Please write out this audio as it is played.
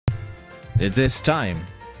This time,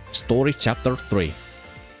 story chapter 3.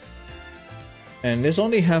 And this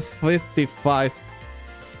only have 55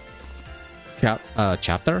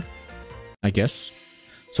 chapter, I guess.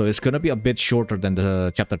 So it's gonna be a bit shorter than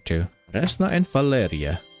the chapter 2. Resna and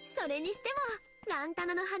Valeria.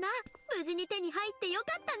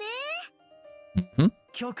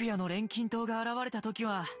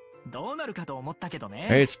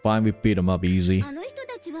 Hey, it's fine, we beat them up easy.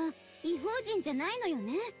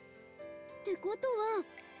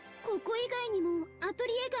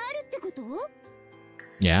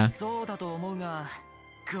 Yeah. そうだと思うが、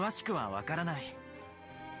詳しくはわからない。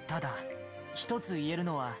ただ、一つ言える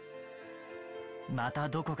のは、また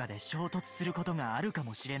どこかで衝突することがあるか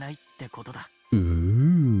もしれないってことだ。そうなっ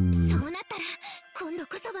たら、今度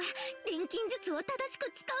こそは錬金術を正し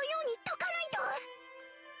く使うように解かない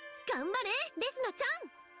と。頑張れ、レスナち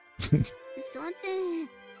ゃん。さて、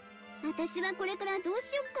私はこれからどう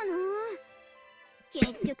しよっかな。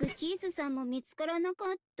結局キースさんも見つからなか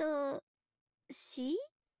ったし。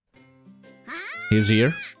He's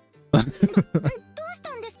here. どうし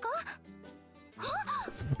たんですか？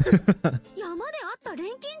山で会った錬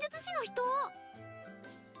金術師の人。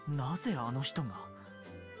なぜあの人が？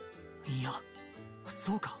いや、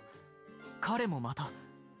そうか。彼もまた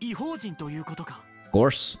異邦人ということか。Of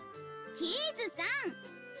course. キースさん、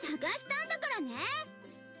探したんだからね。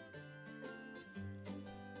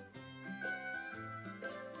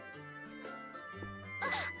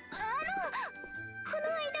この間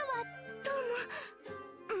はどう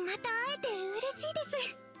も。また会えて嬉しいです。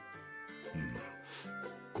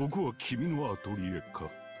ここは君のアトリエか？い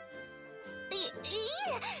え、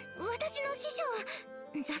私の師匠、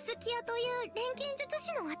ザスキアという錬金術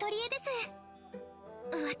師のアトリエです。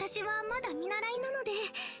私はまだ見習いなので、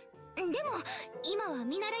でも今は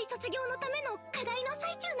見習い卒業のための課題の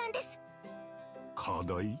最中なんです。課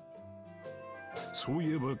題？そう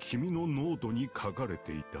いえば君のノートに書かれ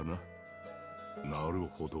ていたな。なる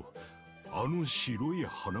ほど、あの白い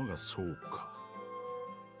花がそうか。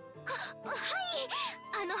はい、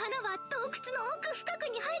あの花は洞窟の奥深く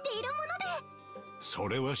に生えているもので。そ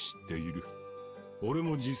れは知っている。俺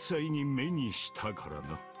も実際に目にしたから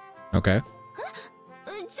な。Okay.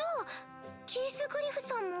 じゃあキースグリフ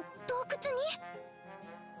さんも洞窟に？や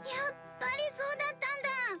っぱりそうだっ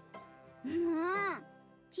たんだ。もう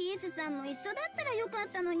キースさんも一緒だったらよかっ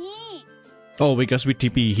たのに。Oh, because we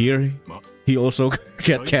TP here, he also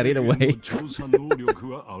got carried away. 調査能力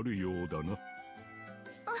はあるようだな。あ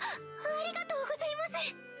りがとうございま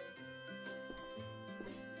す。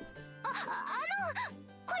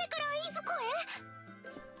これからいずこへ？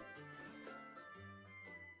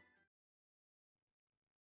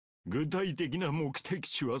具体的な目的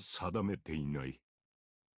地は定めていない。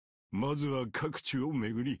まずは各地を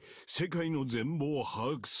巡り、世界の全貌を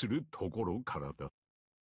把握するところからだ。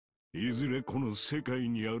いずれこの世界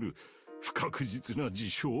にある不確実な事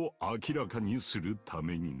象を明らかにするた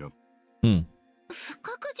めにな。不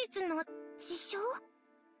確実な事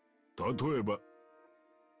象？例えば、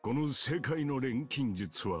この世界の錬金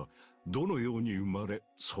術はどのように生まれ、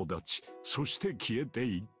育ち、そして消えて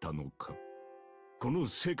いったのか。この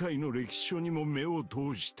世界の歴史書にも目を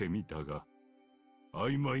通してみたが、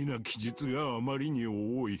曖昧な記述があまりに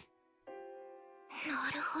多い。な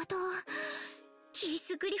るほど。キー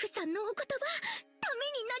スグリフさんのお言葉、ため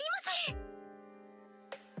になりま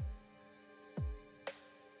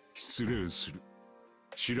す。失礼する。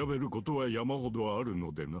調べることは山ほどある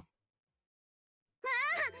のでな。ちょっ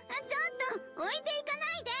と置いていかな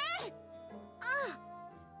い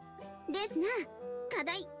で。ですな、課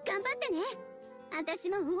題頑張ってね。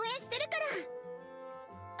私も応援してるから。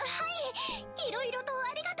はい、いろいろと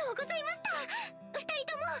ありがとうございました。二人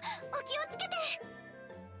ともお気をつけて。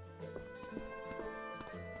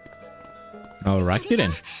Alright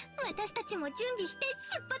then. 私たちも準備して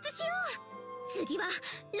出発しよう。次は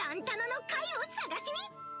ランタナの貝を探しに。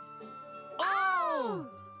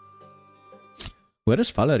Where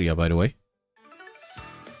is Valeria, by the way?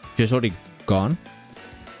 She's already gone?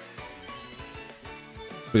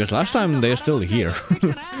 Because last time they're still here.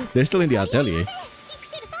 They're still in the atelier.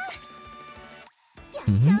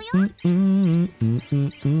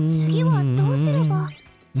 次はどうすれば？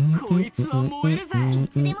こいつは燃えるぜ。い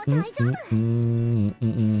つでも大丈夫。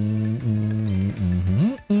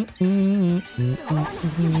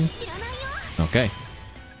Okay.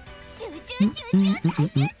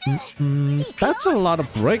 That's a lot of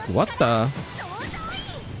break. What the?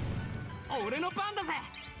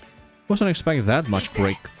 Wasn't expecting that much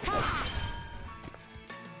break.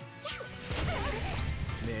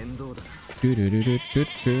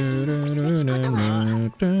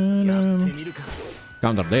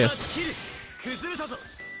 Counter this. 頑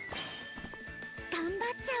張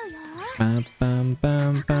っちゃうよ。Bam bam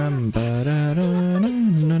bam bam ba da da na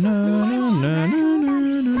na na na na na na.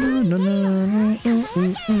 全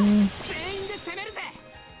員で攻めるぜ。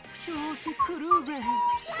調子狂うぜ。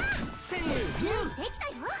せー準備できた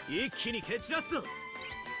よ。一気に蹴散らすぞ。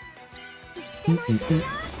いつでも行くよ。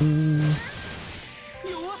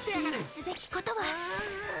弱ってやがる。すべきことは。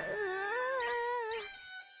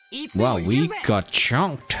Wow, we got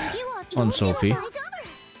chunked on Sophie,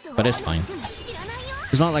 but it's fine.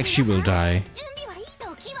 It's not like she will die. 準備はいい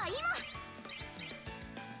時は今。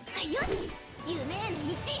よし、夢への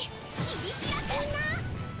道切り開く。みんな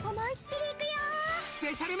思いっきり行くよ。ス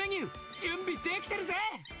ペシャルメニュー準備できてるぜ。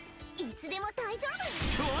いつでも大丈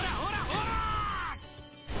夫。ほらほらほら。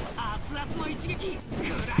熱々の一撃食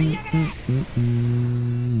らいやがれ。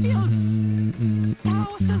よし、倒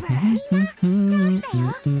したぜ。みんなチャ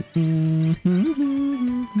ンスだよ。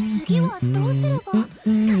次はどうすれば。全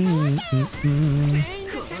員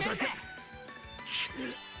で攻めるぜ。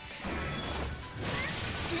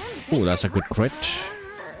 Oh, that's a good crit. す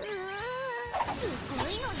ご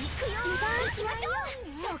いの行くよ。行きましょう。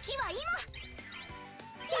時は今。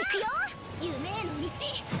行くよ。夢への道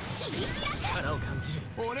切り開く。力を感じる。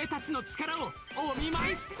俺たちの力をお見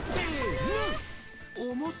舞いして。せー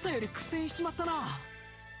の。思ったより苦戦しちまったな。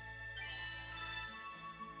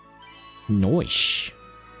 Nice.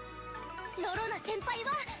 ロロナ先輩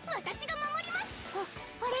は私が守ります。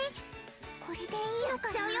これでいいのか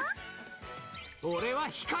な。やっちゃうよ。俺は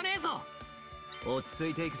引かねえぞ。落ち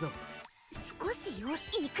着いていくぞ。少し様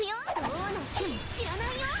子行くよ。どうなっても知らな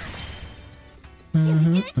いよ。集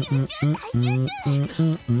中集中大集中。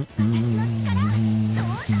私の力そ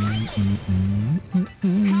うだ。火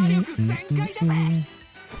力全開だぜ。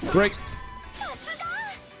 Great. さすが。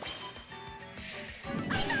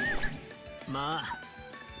まあ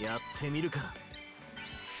やってみるか。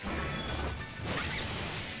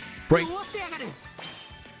 Break. 終わってやがる。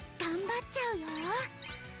頑張っちゃうよ。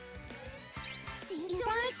慎重にしない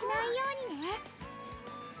ようにね。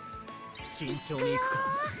慎重に行くか。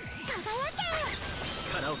輝け。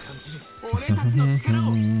力を感じる。俺たちの力を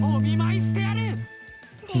お見舞いしてやる。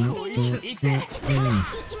冷静に行くぜ。落ち着いて行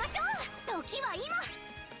きましょう。時は今。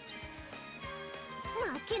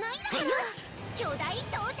負けないんだよ。よし、巨大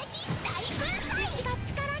投擲大粉砕。私が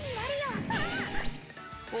力になる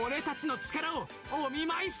よ。俺たちの力をお見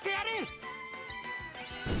舞いしてやる。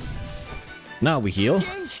 Now we heal. 元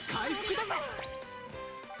気回復だぜ。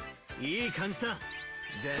いい感じだ。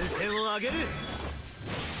前線を上げる。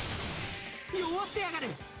弱ってやがる。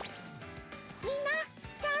みんな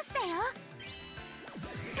チャンスだよ。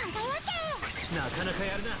輝け。なかなか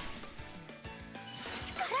やるな。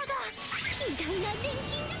力が偉大な錬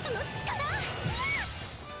金術の力。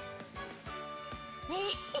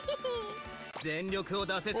全力を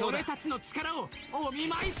出せそうだ。俺たちの力をお見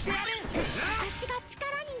舞いしてやる。私が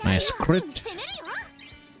力になるよ。 Nice crit. 攻めるよ。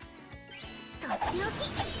とっておき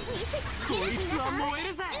見せてあげる。こいつは燃え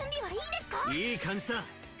るぜ。準備はいいですか。いい感じだ。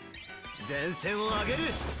前線を上げる。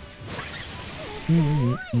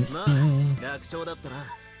まあ楽勝だったな。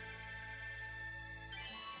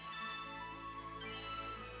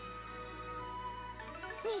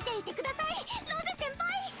見ていてください、ロゼ先輩。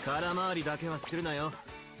空回りだけはするなよ。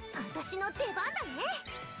私の出番だね。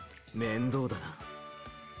面倒だな。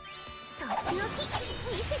とっておき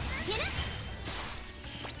見せてあげる。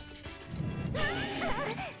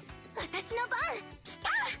私の番来た。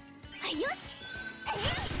よし。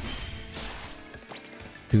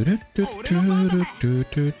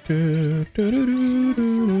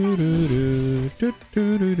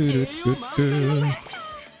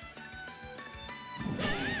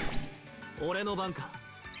俺の番か。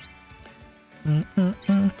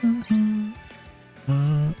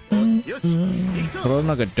よし、行くぞ。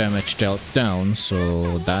 Corona got damage dealt down,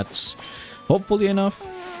 so that's hopefully enough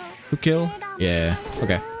to kill. Yeah,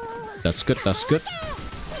 okay. That's good, that's good.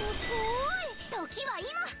 時は今。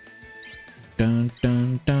 Dun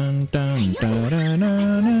dun dun dun da da na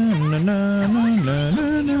na na na na na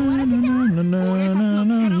na na.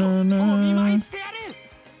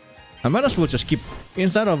 I might as well just keep,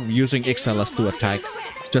 instead of using XLS to attack,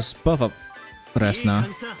 just buff up Resna.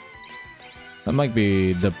 That might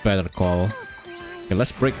be the better call. Okay,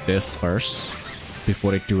 let's break this first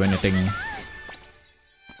before they do anything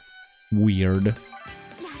weird.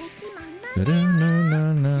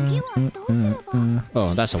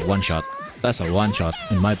 Oh, that's a one shot. That's a one shot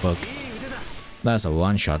in my book. That's a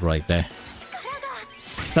one shot right there.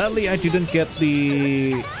 Sadly, I didn't get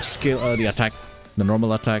the skill, the attack, the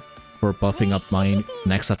normal attack for buffing up my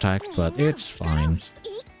next attack, but it's fine.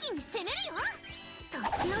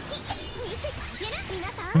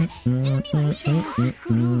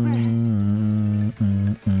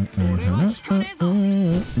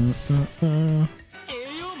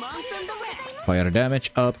 Fire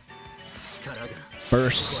damage up.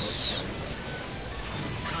 Burst.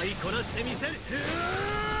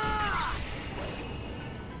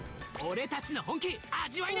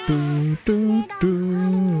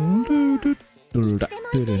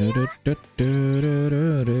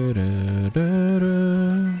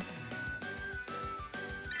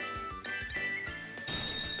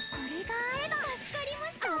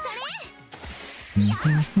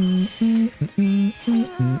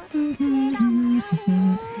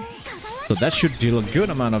 So that should deal a good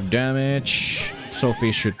amount of damage.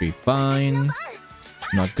 Sophie should be fine.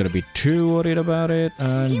 Not gonna be too worried about it.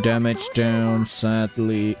 Damage down,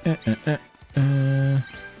 sadly.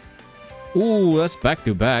 Ooh, that's back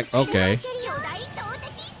to back. Okay.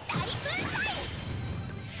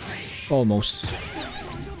 Almost.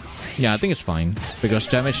 Yeah, I think it's fine. Because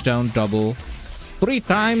damage down double. 3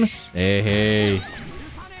 times? Hey, hey.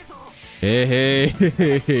 Hey, hey,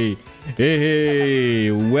 hey, hey. Hey,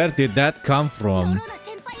 hey. Where did that come from?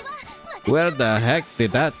 Where the heck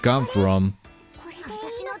did that come from?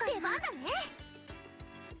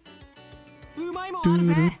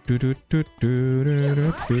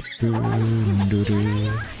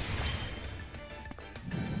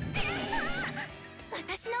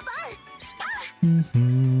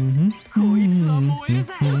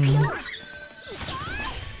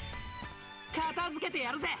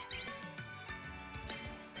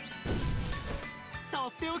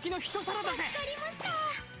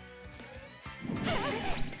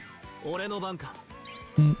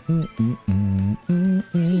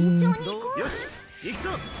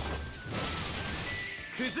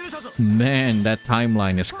 Man, that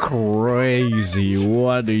timeline is crazy.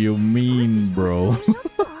 What do you mean, bro?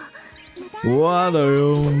 What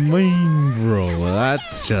do you mean, bro?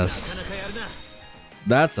 That's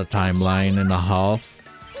a timeline and a half.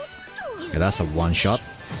 Okay, that's a one shot.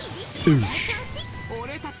 Oosh.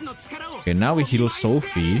 Okay, now we heal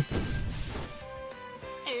Sophie.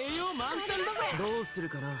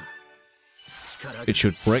 It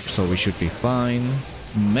should break, so we should be fine.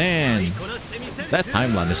 Man, that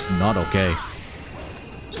timeline is not okay.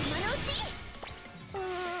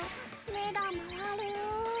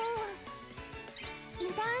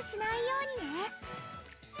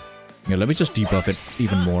 Yeah, let me just debuff it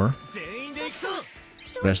even more.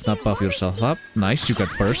 Rest not buff yourself up. Nice, you got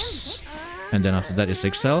burst. And then after that is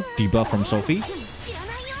Excel. Debuff from Sophie.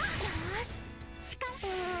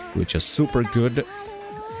 Which is super good.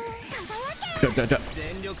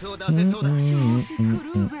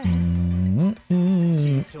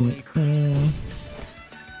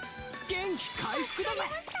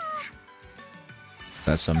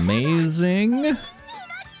 That's amazing.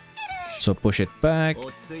 So push it back.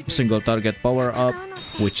 Single target power up,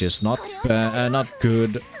 which is not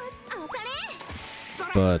good.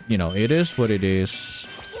 But you know, it is what it is.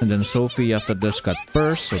 And then Sophie after this got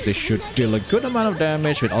burst, so this should deal a good amount of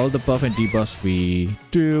damage with all the buff and debuffs we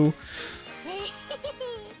do.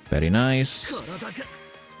 Very nice.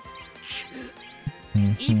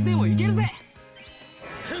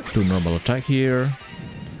 Do normal attack here.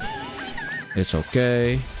 It's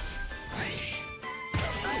okay.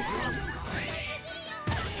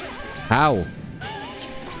 How?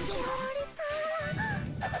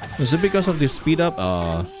 Is it because of the speed up?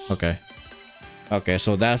 Okay. Okay,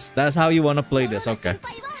 so that's how you wanna play this. Okay.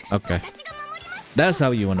 Okay. That's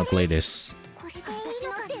how you wanna play this.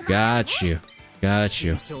 Got you. Got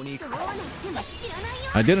you.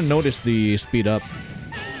 I didn't notice the speed up.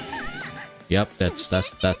 Yep, that's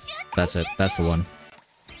it. That's the one.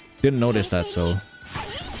 Didn't notice that, so.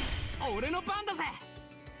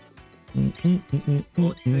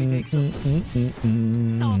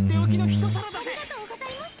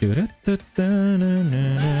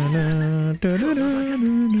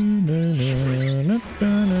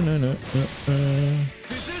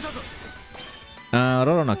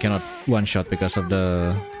 Rorona cannot one shot because of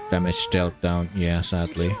the damage dealt down. Yeah,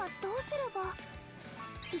 sadly.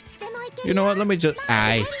 You know what? Let me just.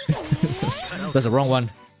 Aye. That's the wrong one.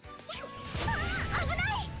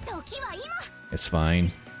 It's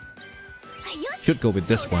fine. Should go with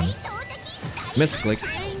this one. Misclick.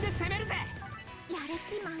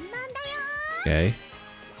 Okay.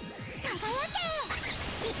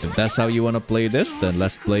 If that's how you want to play this, then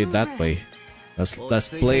let's play it that way. Let's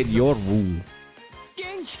play it your rule.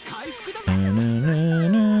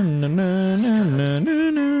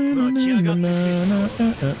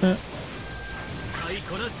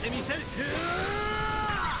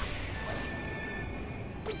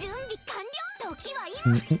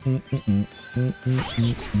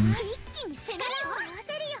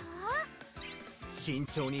 慎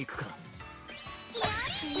重に行くか。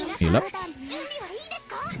Heal up. 準備はいいです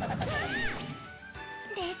か？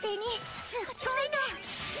冷静に落ち着いて。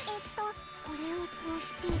これをこう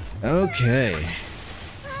して。 Okay.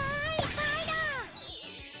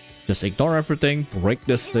 Just ignore everything, break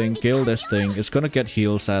this thing, kill this thing. It's gonna get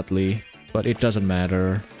healed sadly, but it doesn't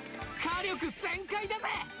matter. 火力全開だぜ。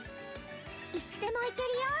いつでもいける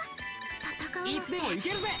よ。戦うのっていつでもい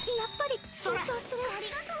けるぜ。やっぱり緊張する。あり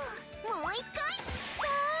がとう。もう一回。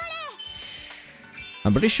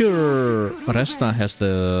I'm pretty sure Resna has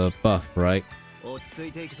the buff, right? 落ち着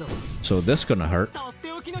いていくぞ。 So this gonna hurt.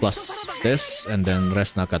 Plus this, and then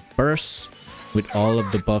Resna got burst with all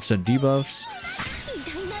of the buffs and debuffs.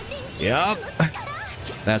 Yup.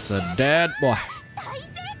 That's a dead boy.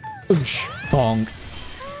 Oosh, bonk.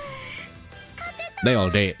 They all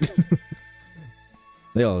dead.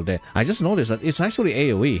 They all dead. I just noticed that it's actually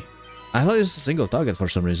AoE. I thought it's a single target for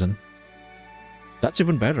some reason. That's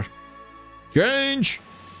even better. Change!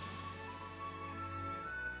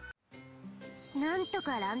 なんと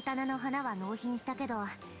かランタナの花は納品したけど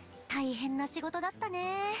大変な仕事だった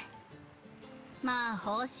ね。まあ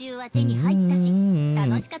報酬は手に入ったし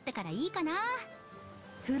楽しかったからいいかな。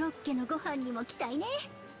フロッケのご飯にも期待ね。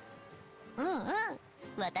うんうん、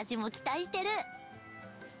私も期待してる。ん？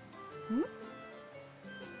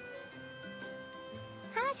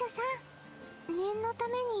ハーシャさん、念のた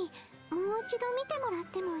めにもう一度見てもらっ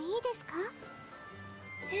てもいいですか？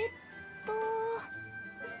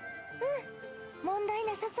問題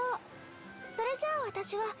なさそう。それじゃあ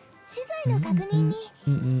私は資材の確認に。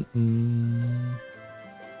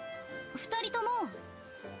二人とも。あ、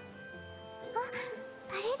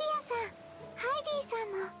パレリアさん、ハイディさ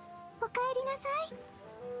んもおかえりなさ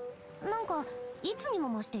い。なんかいつに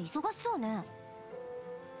も増して忙しそうね。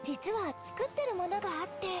実は作ってるものがあっ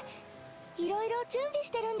ていろいろ準備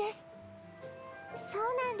してるんです。そう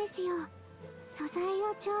なんですよ。素材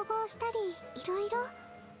を調合したりいろいろ。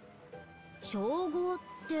調合っ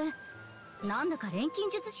てなんだか錬金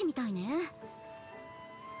術師みたいね。あ、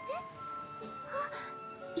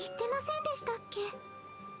言ってませんでしたっけ？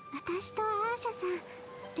私とアーシャさん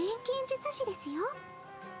錬金術師ですよ。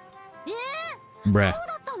そうだっ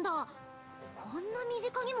たんだ。こんな身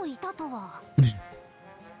近にもいたとは。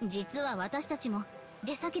実は私たちも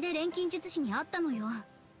出先で錬金術師に会ったのよ。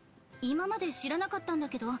今まで知らなかったんだ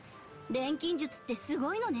けど錬金術ってす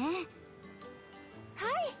ごいのね。はい、う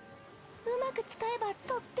まく使えば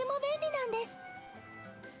とっても便利なんです。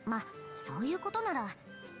ま、そういうことなら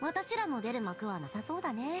私らの出る幕はなさそう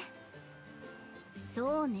だね。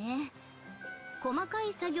そうね、細か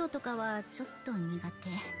い作業とかはちょっと苦手。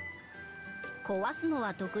壊すの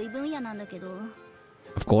は得意分野なんだけど。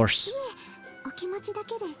 Of course. いえ、お気持ちだ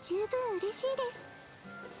けで十分嬉しいで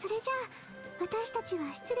す。それじゃあ私たちは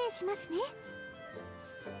失礼しますね。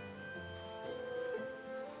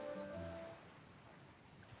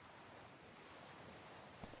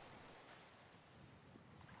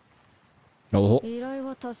お、依頼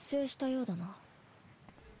は達成したようだな。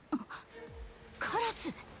カラ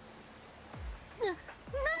ス。何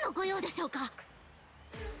のご用でしょうか？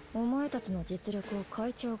お前たちの実力を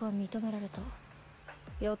会長が認められた。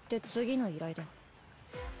よって次の依頼だ。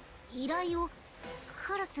依頼を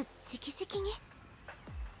カラス直々に？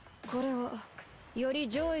これはより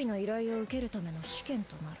上位の依頼を受けるための試験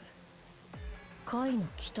となる。会の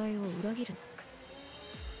期待を裏切る。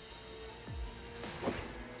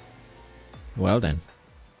Well then.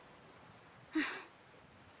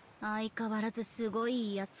 相変わらずすご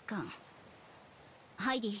い威圧感。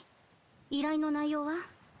ハイディ、依頼の内容は？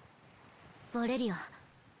バレリア、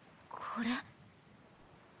これ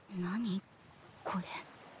何これ？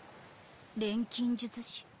錬金術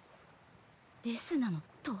師レスナの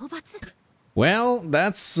討伐。 Well,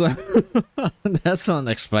 that's that's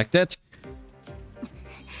unexpected.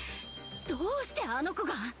 どうしてあの子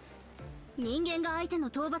が？人間が相手の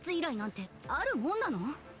討伐依頼なんてあるもんなの？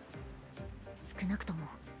少なくとも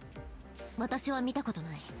私は見たこと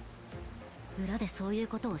ない。裏でそういう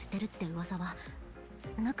ことをしてるって噂は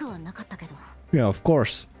なくはなかったけど。 Yeah, of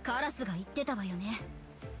course. カラスが言ってたわよね。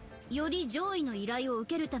より上位の依頼を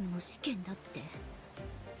受けるための試験だって。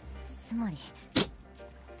つまり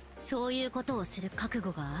そういうことをする覚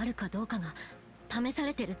悟があるかどうかが試さ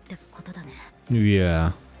れてるってことだね。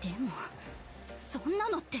 Yeah. でもそんな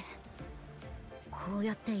のってこう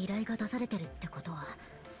やって依頼が出されてるってことは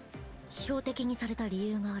標的にされた理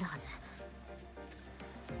由があるはず。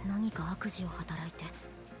何か悪事を働いて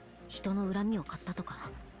人の恨みを買ったとか。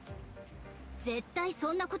絶対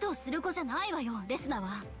そんなことをする子じゃないわよ、レスナ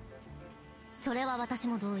は。それは私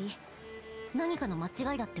も同意。何かの間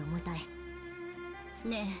違いだって思いたい。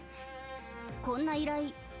ねえ、こんな依頼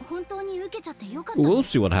本当に受けちゃってよかった？ We'll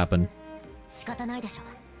see what happened. 仕方ないでしょ。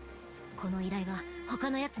この依頼が他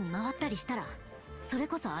のやつに回ったりしたら、それ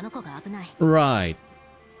こそあの子が危ない。Right.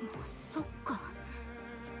 そっか。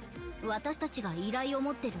私たちが依頼を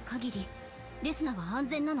持ってる限り、レスナは安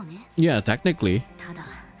全なのね。Yeah, technically. ただ、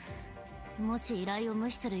もし依頼を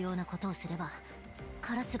無視するようなことをすれば、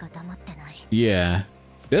カラスが黙ってない。Yeah.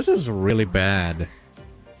 This is really bad.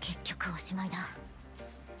 結局おしまいだ。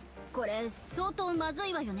これ相当まず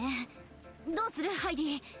いわよね。どうするハイデ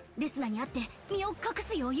ィ？レスナに会って身を隠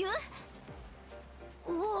す余裕？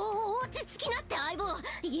落ち着きなって相棒。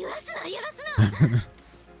揺らすな揺らすな。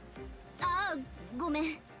あ、ごめん。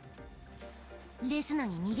レスナ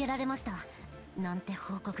に逃げられましたなんて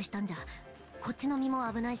報告したんじゃ、こっちの身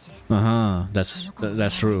も危ないし。That's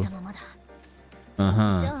true. じゃ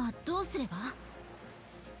あどうすれば？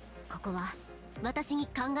ここは私に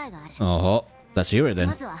考えがある。Oh, let's hear it then.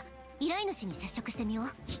 まずは依頼主に接触してみよ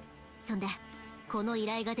う。そんでこの依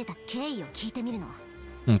頼が出た経緯を聞いてみるの。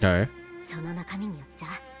Okay. その中身によっちゃ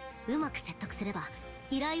うまく説得すれば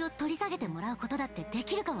依頼を取り下げてもらうことだってで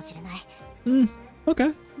きるかもしれない。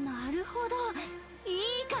Okay. なるほど、いい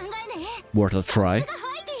考えね。 Worth a try.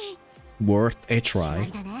 Worth a try.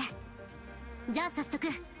 だね。じゃあ早速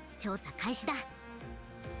調査開始だ。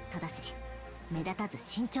ただし目立たず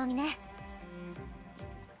慎重にね。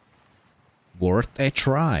Worth a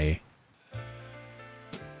try.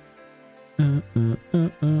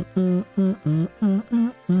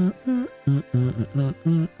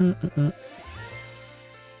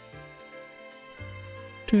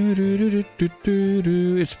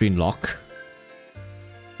 It's been locked.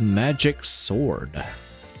 Magic sword.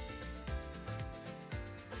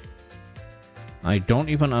 I don't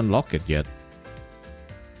even unlock it yet.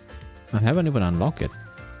 I haven't even unlocked it.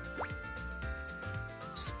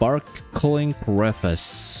 Sparkling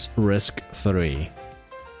Preface, Risk 3.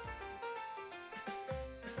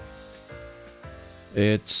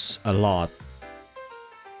 It's a lot.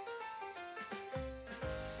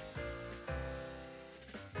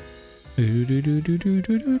 Yeah,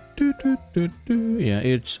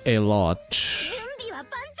 it's a lot.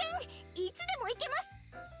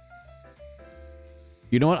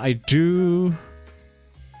 You know what I do?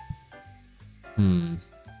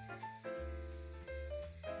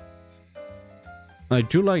 I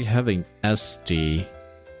do like having SD.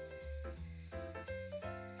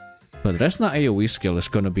 But that's not AoE skill, it's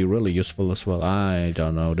gonna be really useful as well. I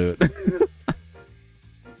don't know, dude.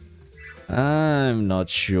 I'm not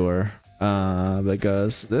sure.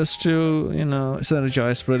 Because these two, you know,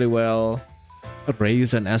 synergize really well.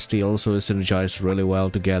 Raze and SD also synergize really well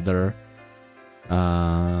together.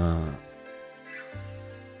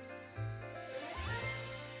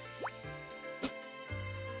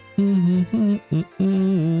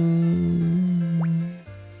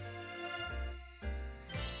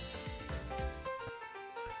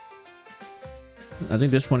 I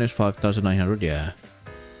think this one is 5,900, yeah.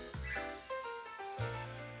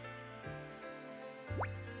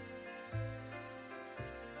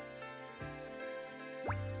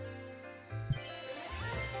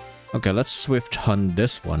 Okay, let's swift hunt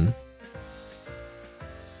this one.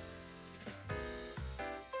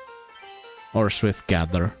 Or swift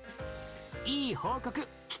gather.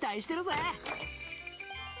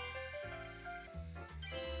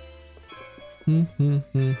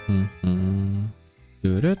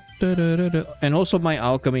 And also my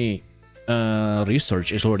alchemy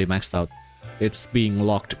research is already maxed out. It's being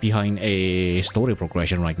locked behind a story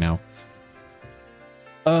progression right now.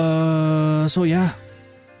 So yeah.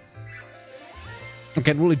 I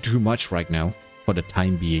can't really do much right now, for the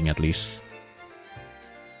time being at least.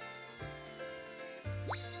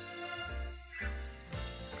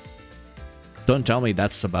 Don't tell me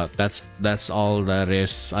that's all that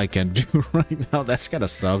is I can do right now. That's kinda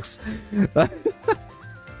sucks.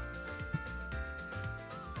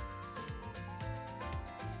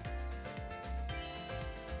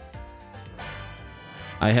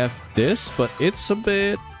 I have this, but it's a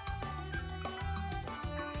bit...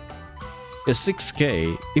 It's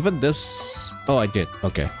 6k. Even this... Oh, I did.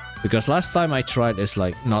 Okay. Because last time I tried it's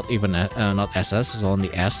like not even not SS, it's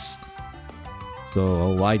only S.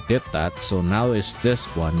 So I did that. So now it's this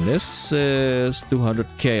one. This is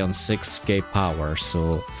 200k on 6k power.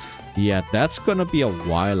 So yeah, that's gonna be a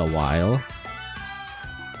while.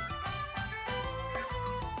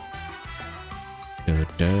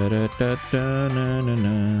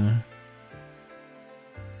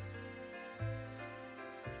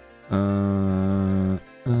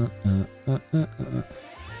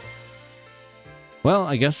 Well,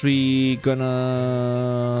 I guess we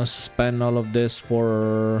gonna spend all of this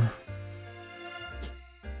for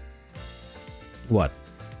what?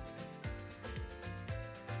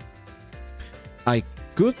 I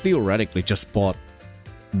could theoretically just bought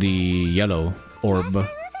the yellow orb,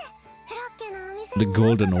 the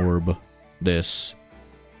golden orb, this,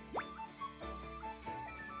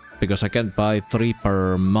 because I can buy 3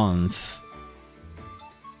 per month.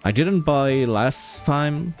 I didn't buy last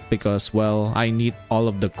time because, well, I need all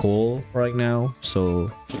of the coal right now. So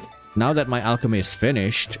now that my alchemy is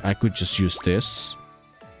finished, I could just use this.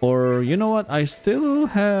 Or, you know what? I still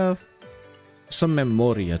have some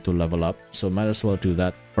memoria to level up, so might as well do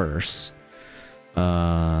that first.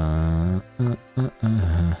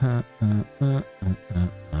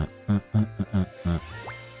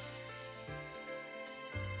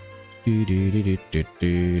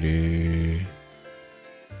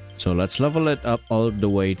 So let's level it up all the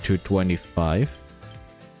way to 25,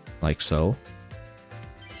 like so,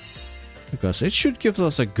 because it should give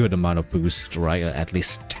us a good amount of boost, right? At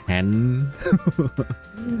least 10.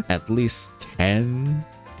 At least 10.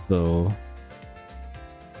 So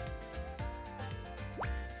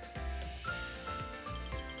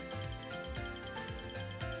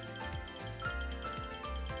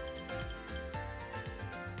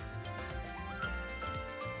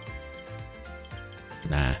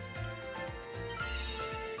nah.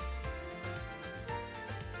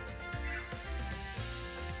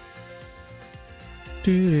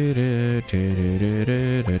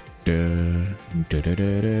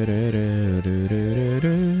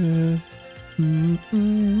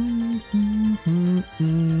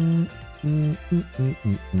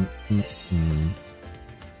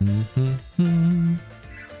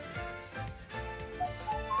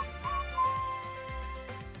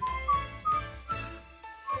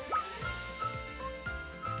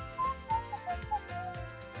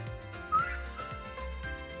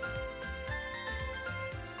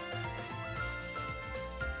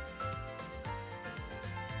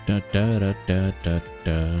 Da da da da da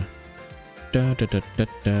da da da da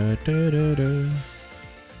da da da.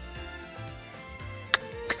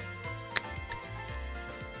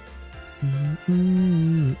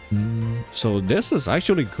 So this is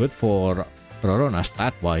actually good for Rorona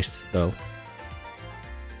stat-wise, though.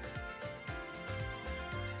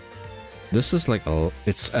 This is like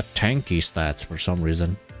it's a tanky stats for some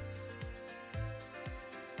reason.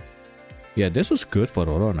 Yeah, this is good for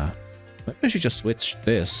Rorona. Maybe I should just switch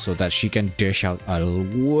this so that she can dish out a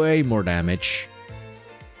way more damage.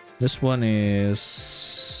 This one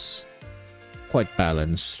is quite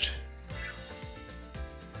balanced.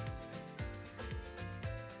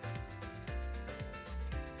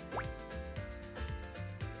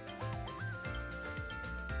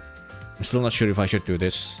 I'm still not sure if I should do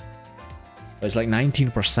this. But it's like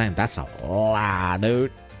 19%. That's a lot,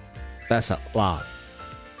 dude. That's a lot.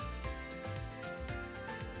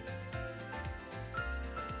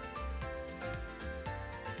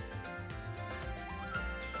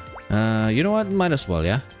 You know what? Might as well,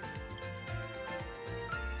 yeah?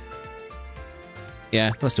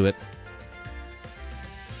 Yeah, let's do it.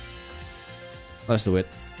 Let's do it.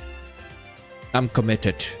 I'm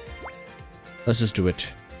committed. Let's just do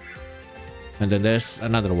it. And then there's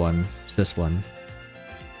another one. It's this one.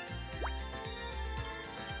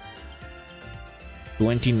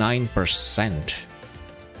 29%.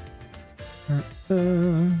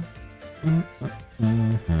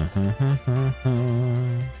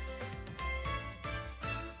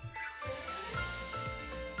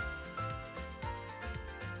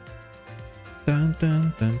 Dun,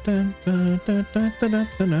 dun, dun, dun, dun, dun, dun, dun,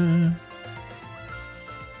 dun, dun.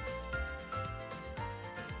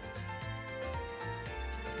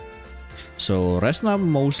 So Resna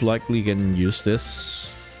most likely can use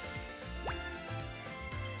this.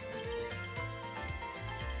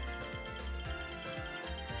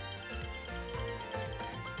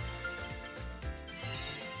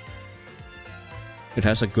 It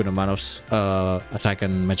has a good amount of attack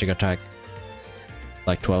and magic attack,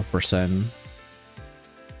 like 12%.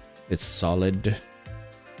 It's solid.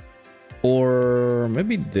 Or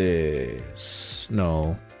maybe this.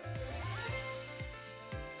 No.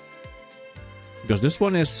 Because this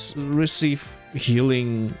one is receive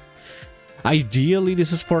healing. Ideally,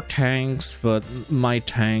 this is for tanks, but my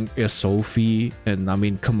tank is Sophie. And I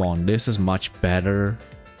mean, come on, this is much better.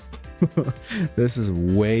 This is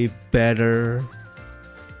way better.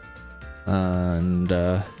 And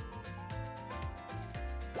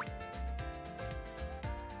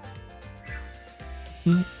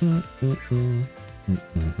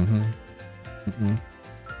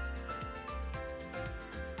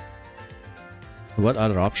What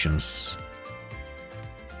other options?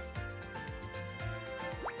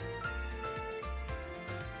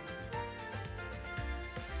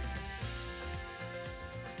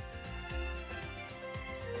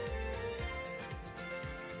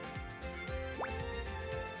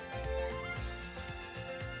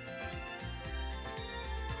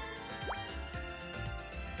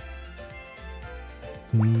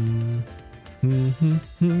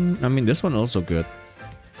 I mean, this one also good.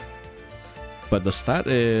 But the stat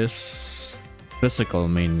is physical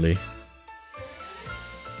mainly.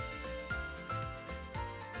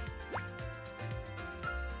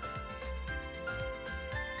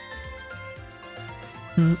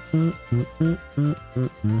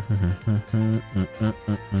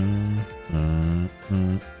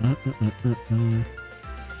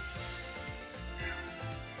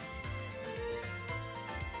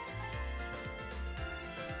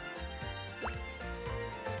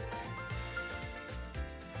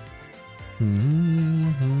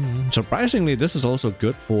 Surprisingly, this is also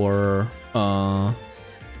good for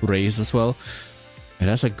raise as well. It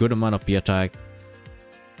has a good amount of P attack,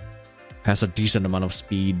 has a decent amount of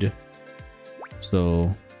speed,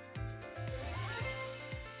 so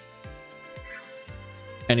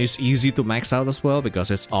and it's easy to max out as well because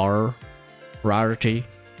it's R rarity,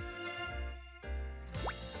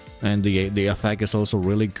 and the effect is also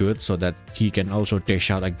really good so that he can also dish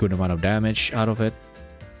out a good amount of damage out of it.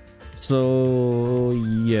 So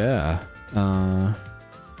yeah,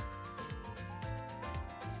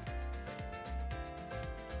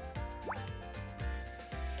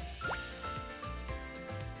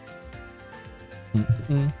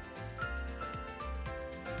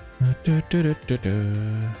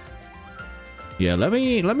 yeah, let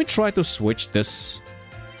me try to switch this.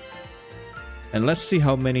 And let's see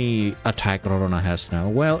how many attack Rorona has now.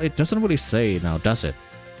 Well, it doesn't really say now, does it?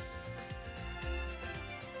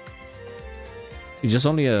 It's just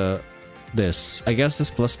only this. I guess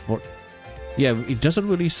this plus 4. Yeah, it doesn't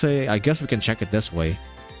really say. I guess we can check it this way.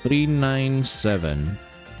 397.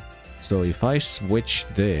 So if I switch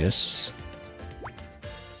this.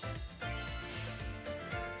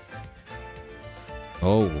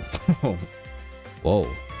 Oh. Whoa.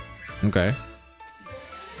 Okay.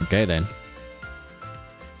 Okay then.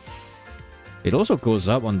 It also goes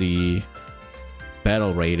up on the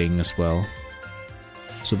battle rating as well.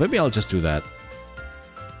 So maybe I'll just do that.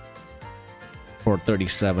 For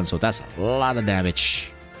 37, so that's a lot of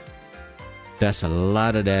damage. That's a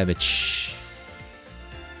lot of damage.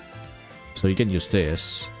 So you can use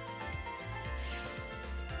this.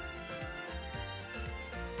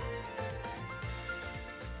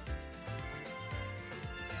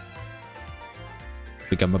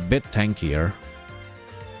 Become a bit tankier.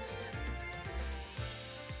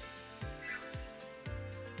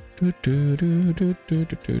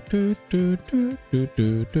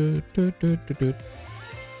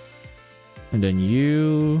 And then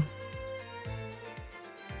you...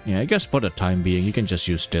 Yeah, I guess for the time being, you can just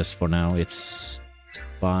use this for now. It's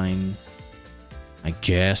fine. I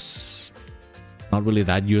guess. It's not really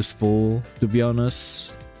that useful, to be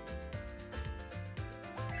honest.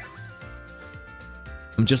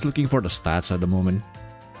 I'm just looking for the stats at the moment.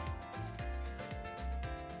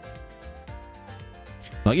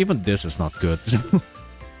 Like, even this is not good.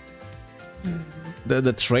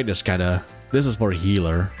 The trait is kinda... This is for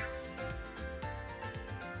healer.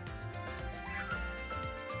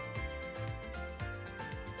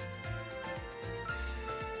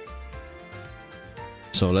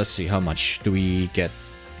 So let's see, how much do we get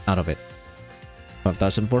out of it?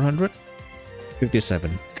 5,400?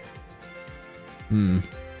 57.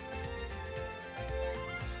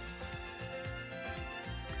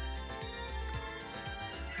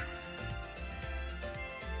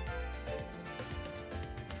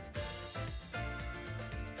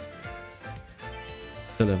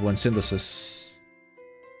 Still have one synthesis.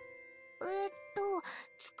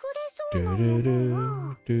 作れそうなもの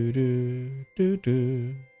は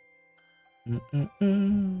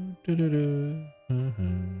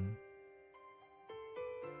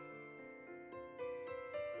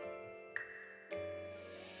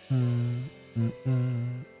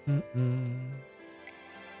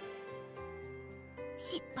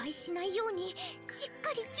失敗しないようにしっ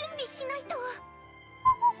かり準備しないと。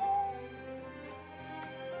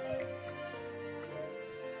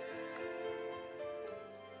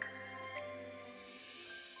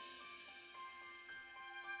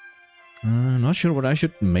 Not sure what I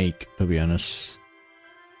should make, to be honest.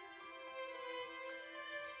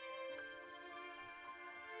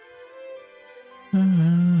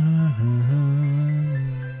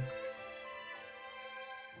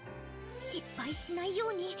 失敗しないよ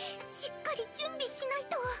うにしっかり準備しない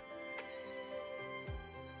と。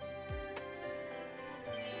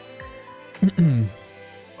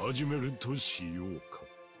始めるとしようか。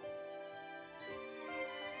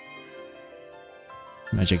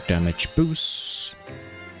 Magic damage boost.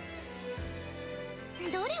 ど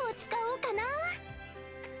れを使おうかな。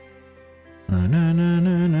Na na na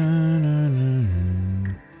na na na.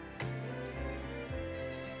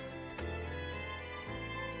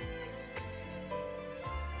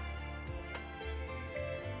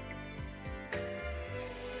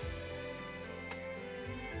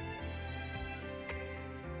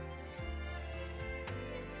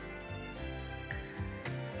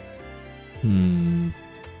 Hmm.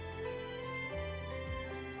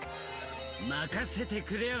 任せて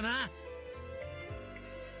くれよな。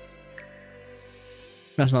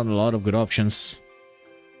 That's not a lot of good options.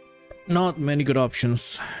 Not many good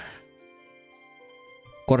options.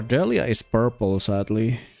 Cordelia is purple,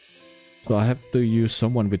 sadly. So I have to use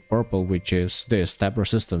someone with purple, which is this, stab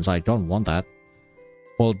resistance. I don't want that.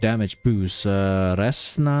 Full damage boost.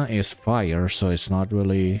 Resna is fire, so it's not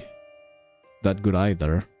really that good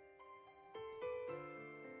either.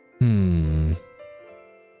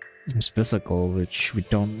 It's physical, which we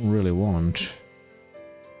don't really want.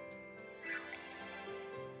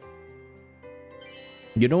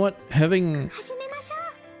 You know what? Having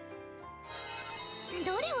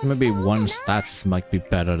maybe one stats might be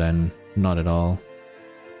better than not at all.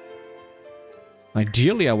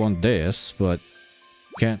 Ideally, I want this, but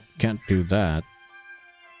can't do that.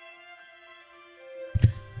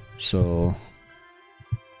 So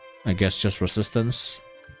I guess just resistance.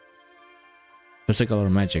 Physical or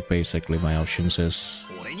magic, basically, my options is.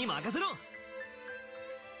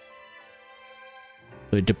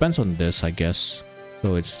 So it depends on this, I guess.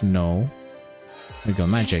 So it's no. We go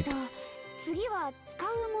magic.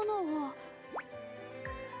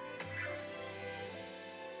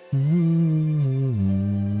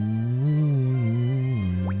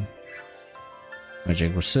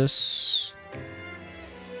 Magic resist.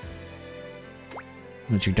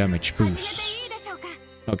 Magic damage boost.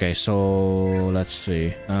 Okay, so let's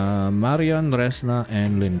see. Marion, Resna,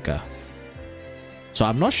 and Linka. So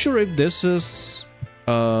I'm not sure if this is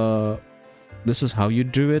how you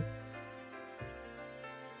do it.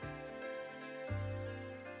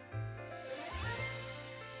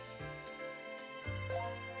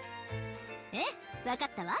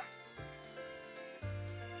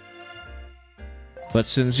 But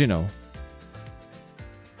since, you know,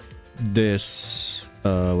 this,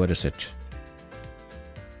 what is it?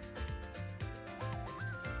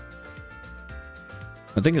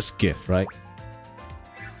 I think it's gift, right?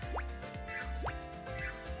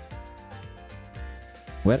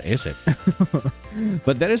 Where is it?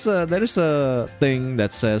 But there is a thing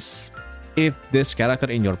that says if this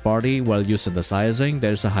character in your party while you synthesizing,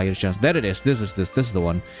 there is a higher chance. There it is. This is the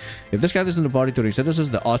one. If this character is in the party to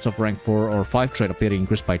resynthesis, the odds of rank 4 or 5 trait appearing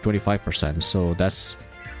increased by 25%. So that's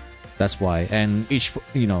why. And each,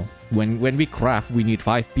 you know, when we craft, we need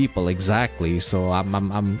 5 people exactly. So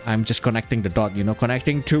I'm just connecting the dot, you know,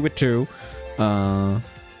 connecting 2 with 2.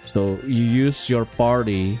 So you use your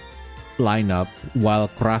party lineup while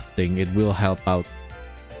crafting. It will help out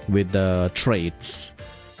with the traits.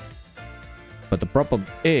 But the problem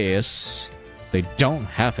is they don't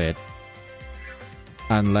have it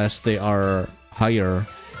unless they are higher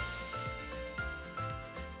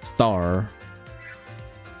star.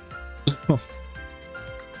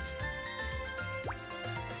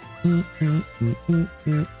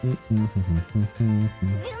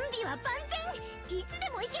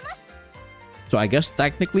 So I guess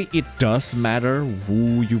technically it does matter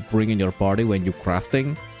who you bring in your party when you're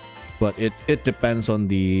crafting, but it depends on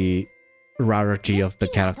the rarity of the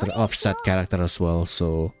character, of said character as well.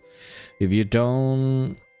 So if you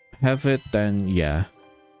don't have it, then yeah.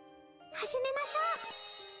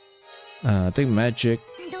 I think magic.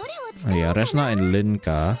 Yeah, Resna and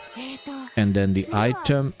Linka. And then the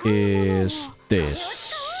item is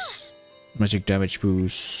this. Magic damage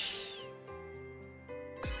boost.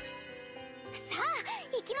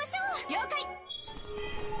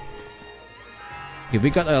 If we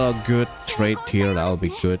got a good trait here, that'll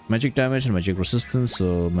be good. Magic damage and magic resistance,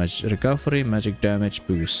 so magic recovery, magic damage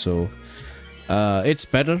boost. So it's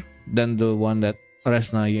better than the one that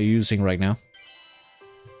Resna you're using right now.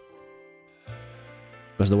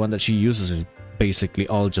 Because the one that she uses is basically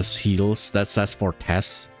all just heals. That's for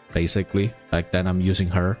Tess, basically. Like then I'm using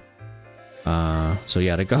her. So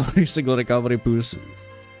yeah, recovery, single recovery boost.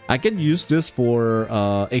 I can use this for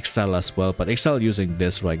Excel as well, but Excel using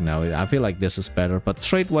this right now, I feel like this is better. But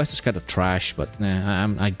trade-wise, it's kind of trash. But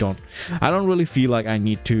I don't really feel like I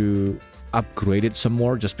need to upgrade it some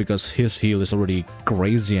more, just because his heal is already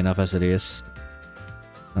crazy enough as it is.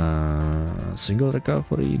 Single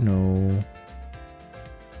recovery, no.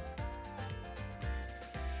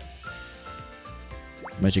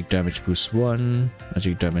 Magic damage boost 1.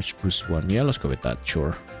 Magic damage boost 1. Yeah, let's go with that,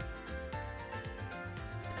 sure.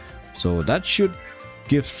 So that should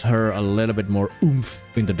gives her a little bit more oomph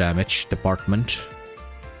in the damage department.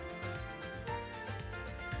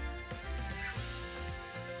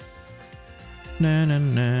 Na na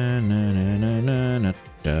na na na na na na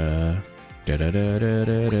da da da da da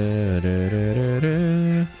da da da da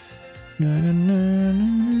na na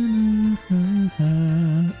na.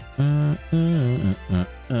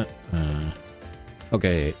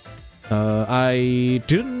 Okay.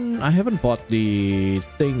 I haven't bought the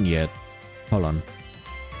thing yet. Hold on.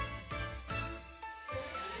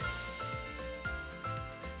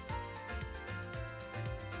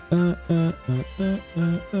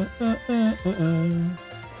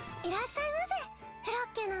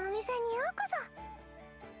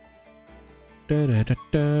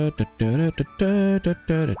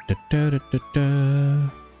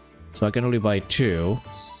 So I can only buy 2.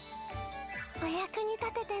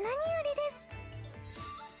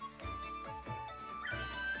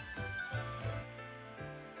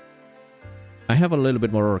 I have a little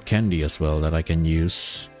bit more candy as well that I can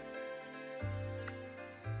use.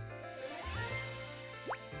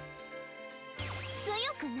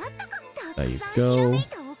 There you go.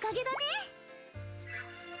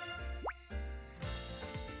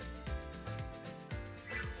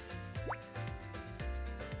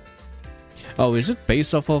 Oh, is it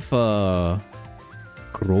based off of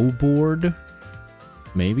Grow board?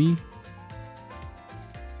 Maybe?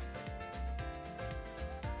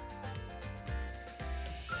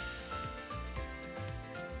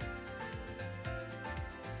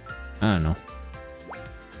 I don't know.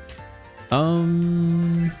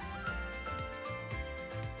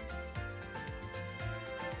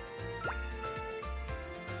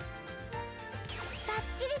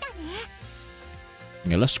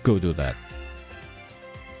 Yeah, let's go do that.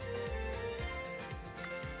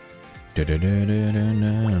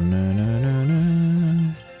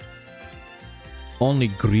 Only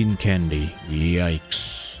green candy.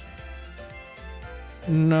 Yikes.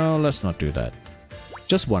 No, let's not do that.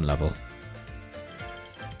 Just one level.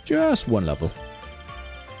 Just one level.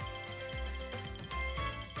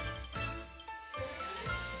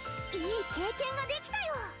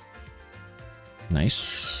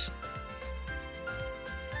 Nice.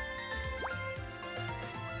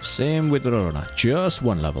 Same with Rorona. Just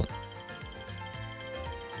one level.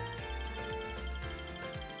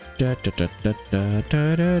 Da da da da da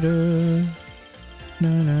da da da.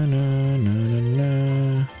 Na na na na na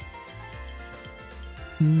na.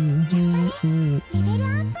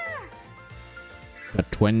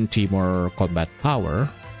 Got 20 more combat power.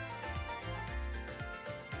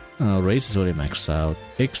 Race is already maxed out.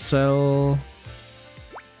 Excel.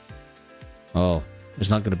 Oh,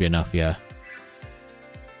 it's not gonna be enough, yeah.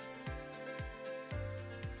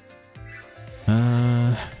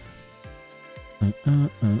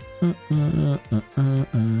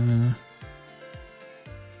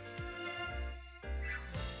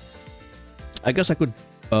 I guess I could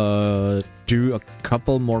do a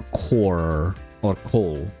couple more core or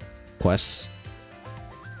coal quests.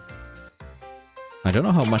 I don't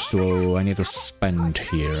know how much do I need to spend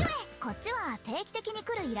here.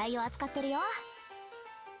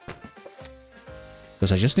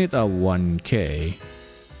 Because I just need a 1k.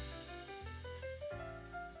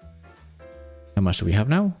 How much do we have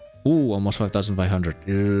now? Ooh, almost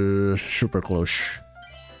 5,500. Super close.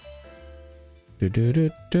 Do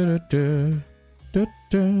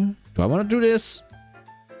I want to do this?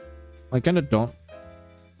 I kinda don't.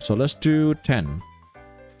 So let's do 10.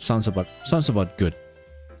 Sounds about good.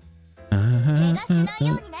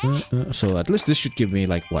 So at least this should give me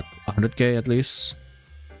like what, 100k at least.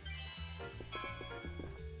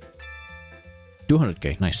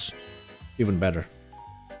 200k, nice. Even better.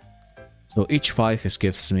 So each 5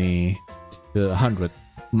 gives me 100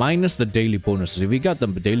 minus the daily bonuses. If we got the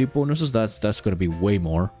daily bonuses, that's gonna be way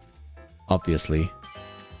more, obviously.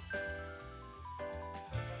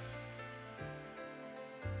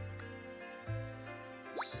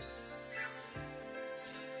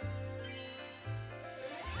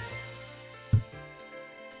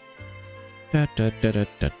 Da da da da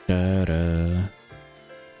da da da.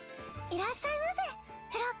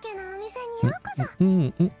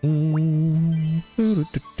 I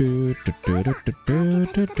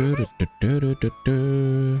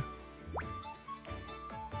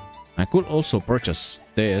could also purchase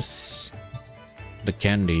this, the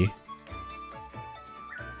candy.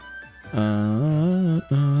 Dun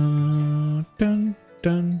dun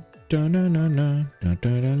dun dun dun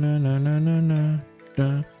dun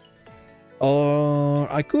dun. Or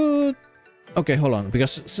I could. Okay, hold on.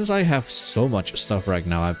 Because since I have so much stuff right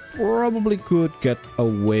now, I probably could get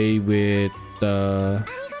away with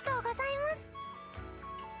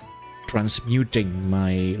transmuting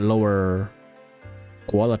my lower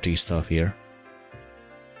quality stuff here.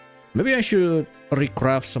 Maybe I should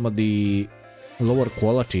recraft some of the lower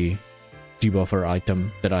quality debuffer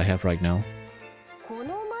item that I have right now.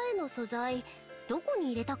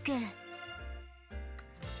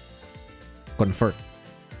 Convert.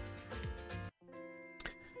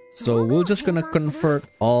 So we're just gonna convert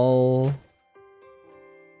all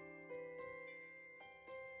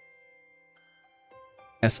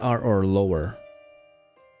SR or lower.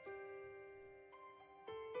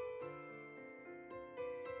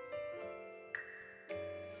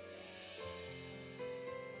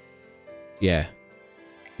 Yeah.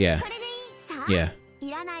 Yeah. Yeah.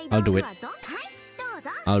 I'll do it.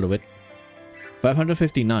 I'll do it.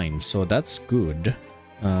 559, so that's good.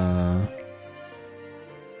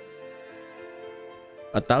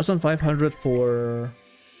 1,500 for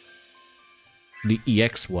the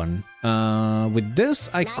EX one. With this,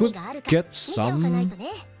 I could get some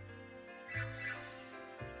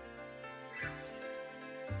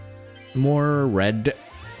more red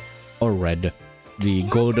or red. The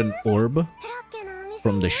golden orb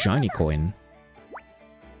from the shiny coin.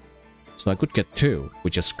 So I could get 2,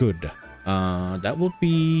 which is good. That will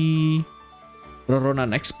be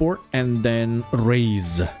Ronan export and then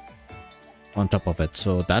raise on top of it.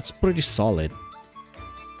 So that's pretty solid.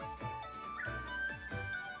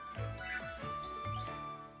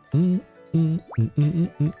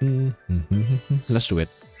 Let's do it.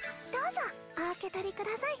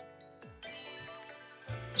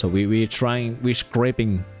 So we're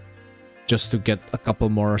scraping just to get a couple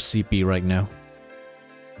more CP right now.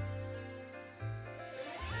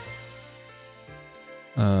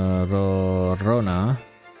 Rona.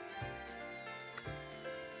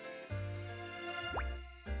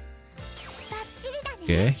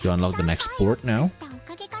 Okay, you unlock the next port now.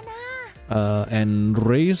 And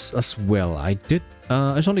raise as well. I did.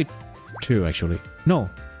 It's only 2 actually. No,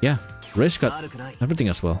 yeah, raise got everything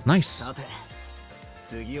as well. Nice.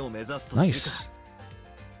 Nice.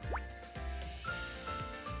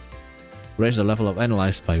 Raise the level of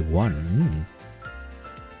analyze by 1.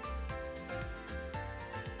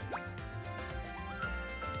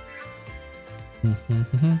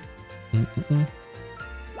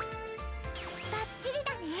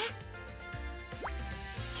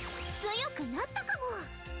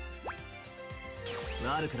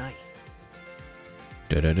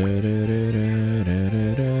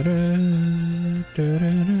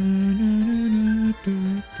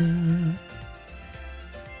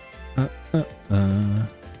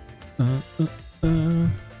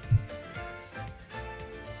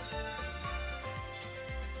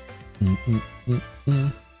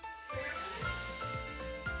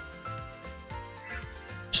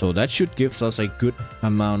 So that should give us a good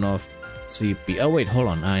amount of CP. Oh wait, hold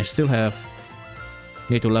on. I still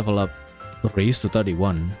need to level up raise to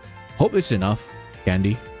 31. Hope it's enough,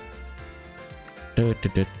 Candy. Yeah,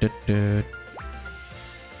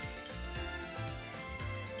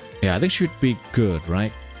 I think should be good,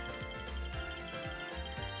 right?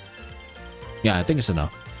 Yeah, I think it's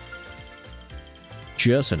enough.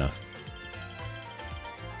 Just enough.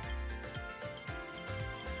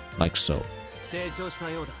 Like so.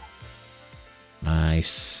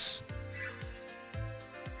 Nice.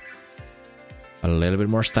 A little bit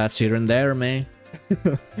more stats here and there, man.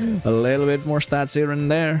 A little bit more stats here and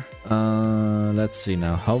there. Let's see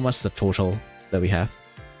now. How much the total that we have?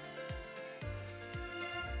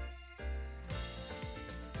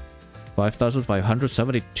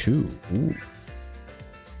 5,572. Ooh.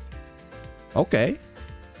 Okay.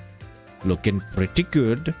 Looking pretty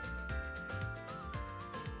good.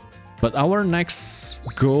 But our next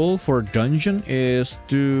goal for dungeon is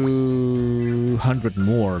 200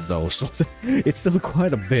 more though, so it's still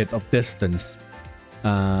quite a bit of distance.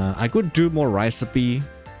 I could do more recipe.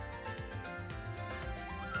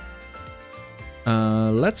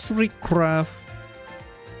 Let's recraft.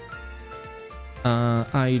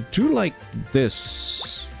 I do like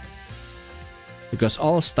this because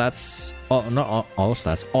all stats, not all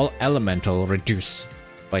stats, all elemental reduce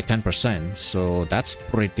by 10%, so that's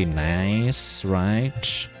pretty nice,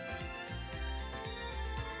 right?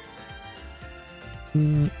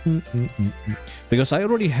 Because I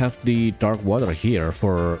already have the dark water here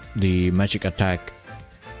for the magic attack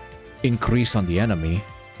increase on the enemy,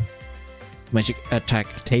 magic attack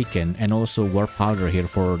taken, and also war powder here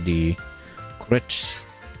for the crit,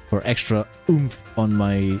 for extra oomph on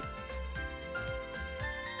my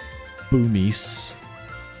boomies.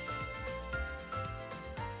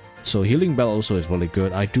 So healing bell also is really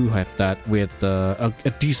good. I do have that with a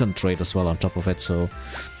decent trade as well on top of it. So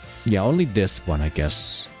yeah, only this one, I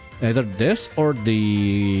guess. Either this or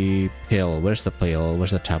the pill. Where's the pill?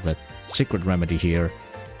 Where's the tablet? Secret remedy here.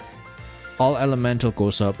 All elemental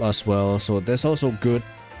goes up as well. So that's also good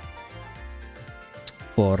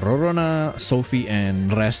for Rorona, Sophie,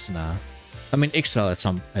 and Resna. I mean, Ixel at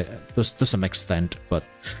some to some extent, but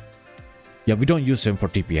yeah, we don't use him for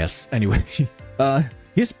TPS anyway.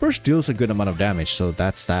 His burst deals a good amount of damage, so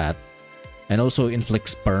that's that. And also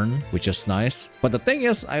inflicts burn, which is nice. But the thing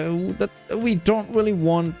is, we don't really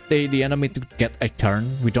want the enemy to get a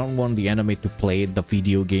turn. We don't want the enemy to play the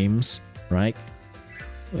video games, right?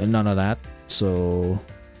 None of that. So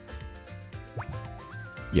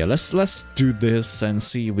yeah, let's do this and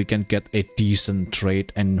see if we can get a decent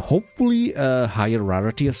trade and hopefully a higher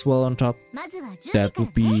rarity as well on top. That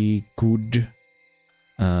would be good.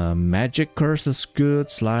 Magic curse is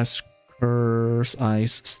good. Slash curse,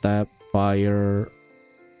 ice, stab, fire.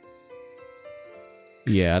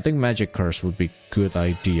 Yeah, I think magic curse would be good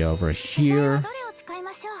idea over here.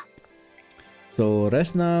 So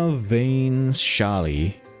Resna, Vayne,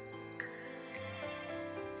 Shali.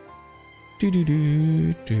 You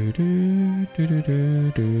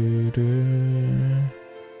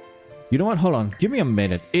know what? Hold on. Give me a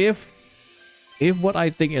minute. If what I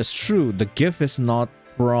think is true, the gift is not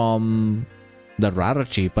from the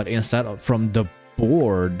rarity, but instead of from the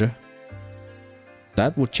board,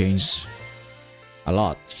 that would change a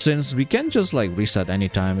lot. Since we can just like reset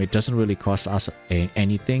anytime, it doesn't really cost us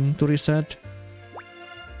anything to reset.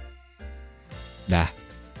 Nah.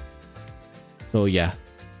 So yeah.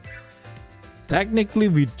 Technically,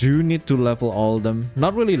 we do need to level all of them.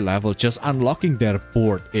 Not really level, just unlocking their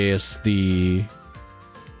board is a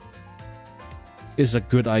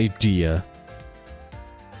good idea.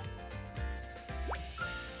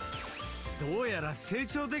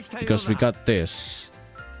 Because we got this.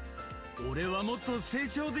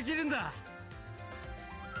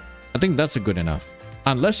 I think that's good enough.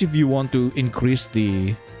 Unless if you want to increase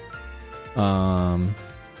the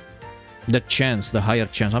chance, the higher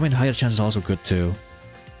chance. I mean, higher chance is also good too.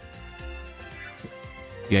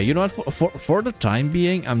 Yeah, you know what? For the time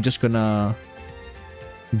being, I'm just gonna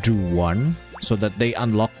do one so that they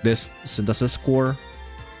unlock this synthesis core.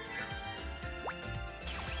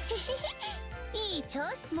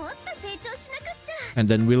 And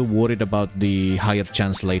then we'll worry about the higher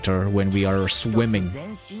chance later when we are swimming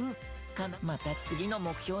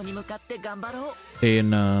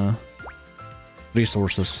in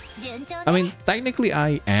resources. I mean, technically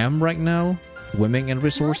I am right now swimming in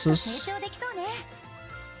resources.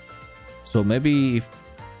 So maybe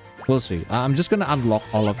we'll see. I'm just gonna unlock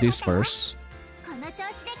all of these first.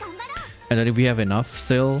 And then if we have enough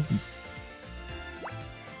still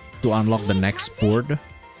to unlock the next board,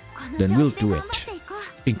 then we'll do it.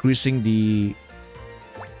 Increasing the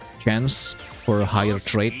chance for a higher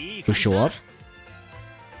trait to show up.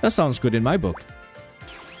 That sounds good in my book.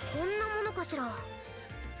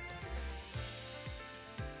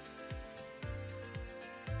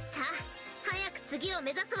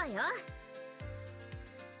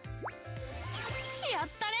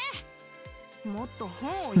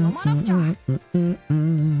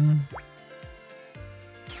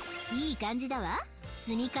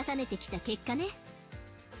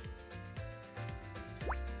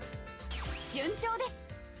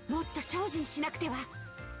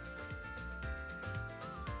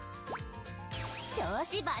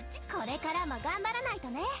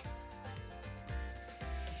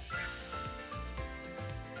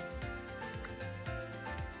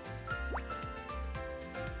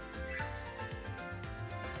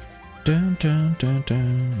 Dun, dun, dun,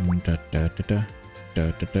 dun, da, da, da,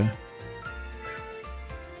 da, da, da.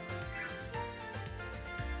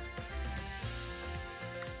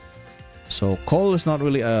 So coal is not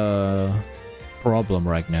really a problem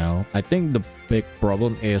right now. I think the big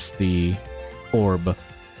problem is the orb,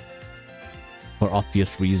 for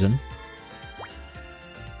obvious reason.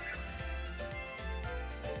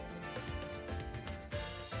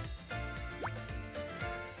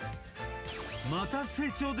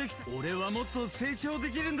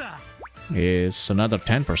 is another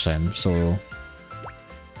 10%, so...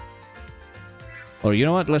 Or you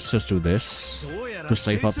know what, let's just do this to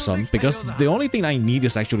save up some, because the only thing I need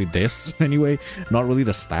is actually this anyway, not really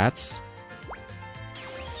the stats.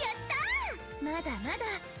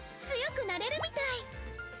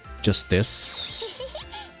 Just this.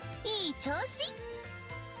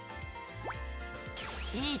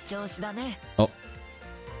 Oh.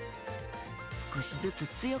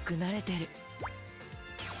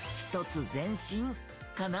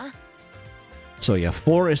 So yeah,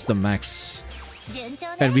 4 is the max.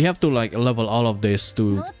 And we have to like level all of this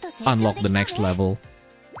to unlock the next level.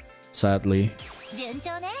 Sadly.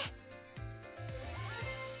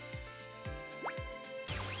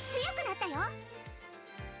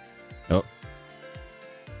 Oh.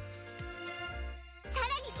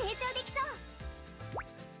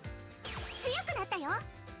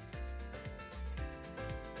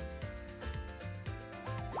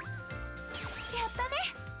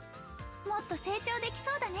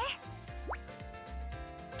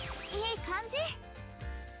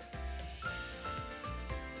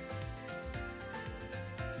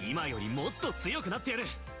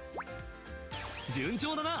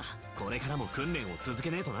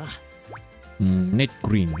 Need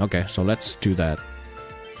green. Okay, so let's do that.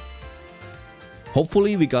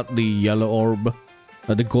 Hopefully we got the yellow orb,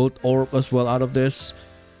 the gold orb as well out of this.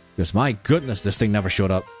 Because my goodness, this thing never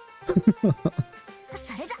showed up.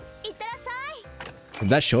 If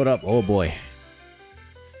that showed up, oh boy.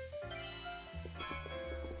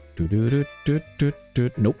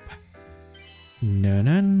 Nope. Na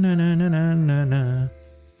na na na na na na na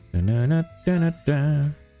na na na na.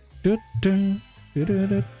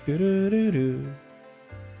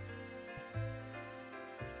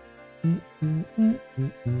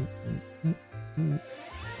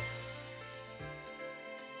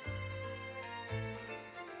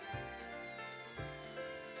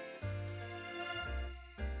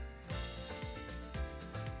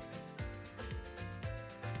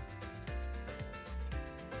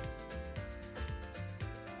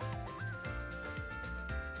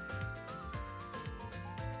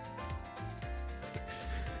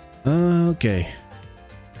 Okay.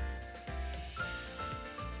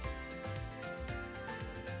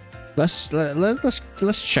 Let's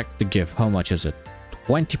check the gift. How much is it?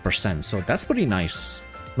 20%. So that's pretty nice.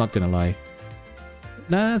 Not gonna lie.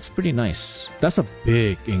 That's pretty nice. That's a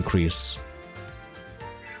big increase.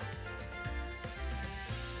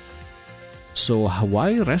 So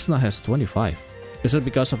why Resna has 25? Is it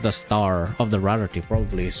because of the star of the rarity?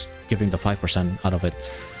 Probably is giving the 5% out of it.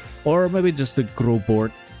 Or maybe just the grow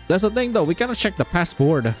board. That's the thing though, we cannot check the past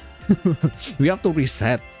board. We have to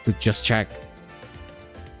reset to just check.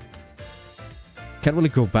 Can't really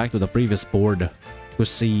go back to the previous board to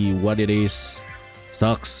see what it is.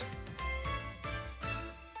 Sucks.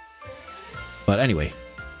 But anyway.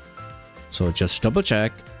 So just double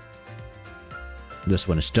check. This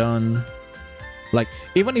one is done. Like,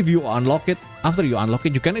 even if you unlock it, after you unlock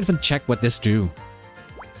it, you can't even check what this do.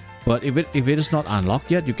 But if it is not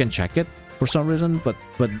unlocked yet, you can check it for some reason. But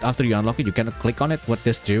after you unlock it, you cannot click on it. What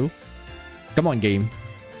this do? Come on, game.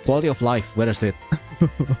 Quality of life. Where is it?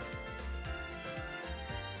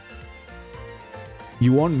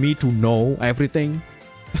 You want me to know everything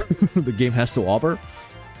the game has to offer?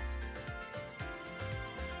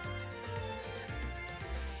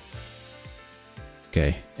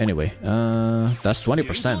 Okay, anyway, that's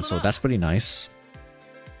 20%, so that's pretty nice.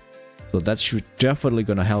 So that should definitely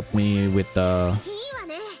gonna help me with the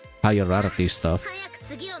higher rarity stuff.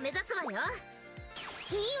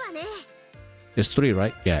 It's 3,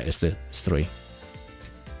 right? Yeah, it's 3.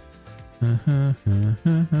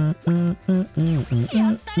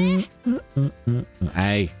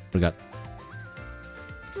 I forgot.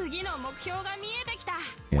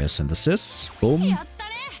 Yes, synthesis. Boom.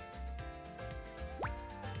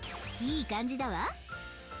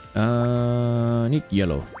 Need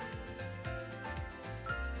yellow.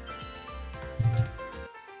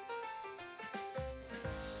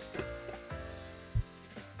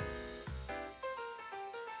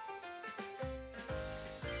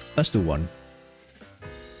 Let's do one.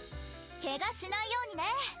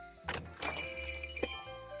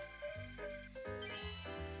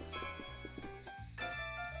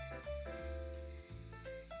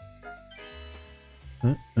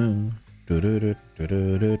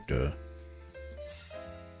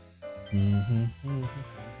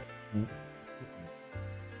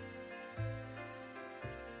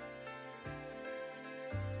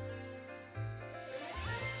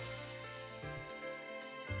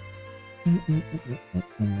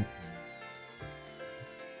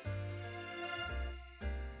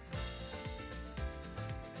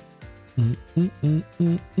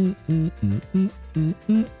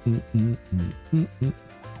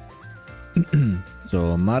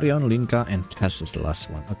 So Marion, Linka, and Tess is the last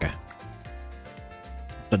one. Okay.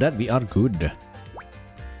 So that we are good.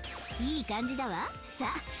 いい感じだわ。さあ、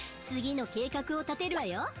次の計画を立てるわ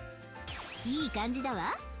よ。いい感じだ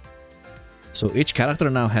わ。So each character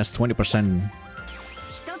now has 20%, 一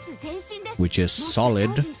つ前進です。 which is solid.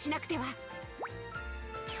 もっと精進しなくては。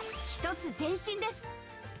一つ前進です。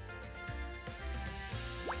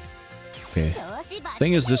 Okay. 調子ばっち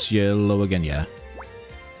Thing り。 is this yellow again, yeah.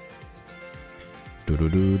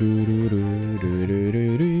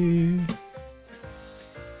 Do-do-do-do-do-do-do-do-do-do.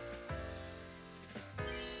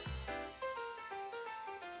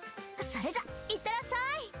 それじゃ、いってらっしゃ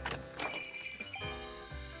い。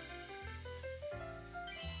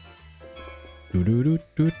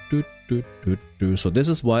 So this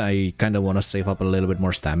is why I kind of want to save up a little bit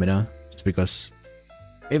more stamina. It's because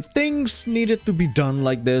if things needed to be done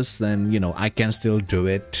like this, then, you know, I can still do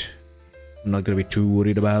it. I'm not gonna be too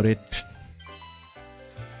worried about it.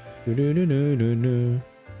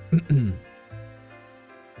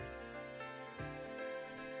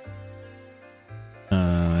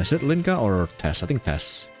 Is it Linka or Tess? I think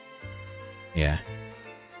Tess. Yeah.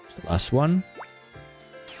 It's the last one.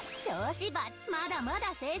 調子ばっ、まだま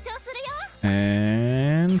だ成長するよ。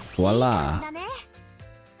 And いい voila. 感じだね。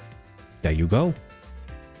 There you go.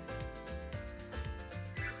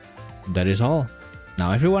 That is all.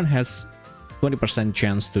 Now everyone has 20%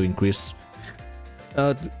 chance to increase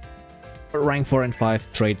rank 4 and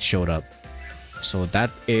 5 trade showed up. So that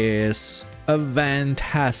is a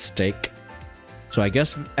fantastic. So I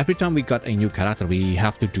guess every time we got a new character, we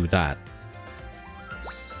have to do that.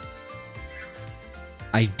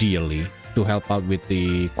 Ideally, to help out with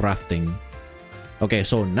the crafting. Okay,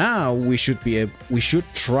 so now we should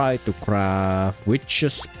try to craft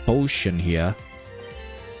witch's potion here.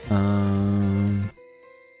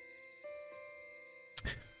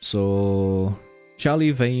 So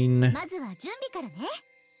Charlie Vane. まずは準備からね。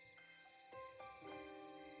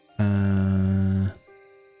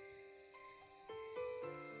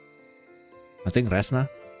 I think Resna.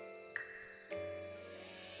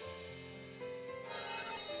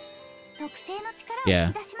 特性の力を Yeah.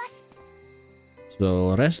 引き出します。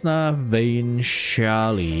 So Resna, Vane,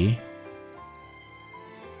 Charlie.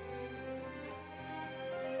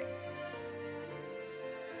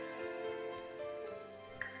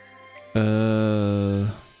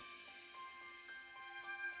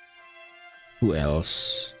 Who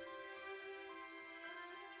else?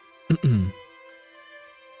 I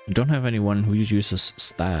don't have anyone who uses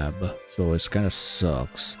stab, so it's kind of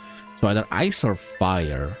sucks. So either ice or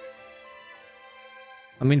fire.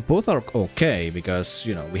 I mean, both are okay because,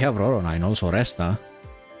 you know, we have Rorona and also Resta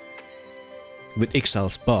with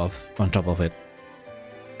Ixal's buff on top of it.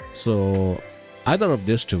 So either of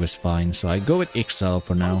these two is fine. So I go with Ixal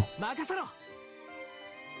for now. 任せろ。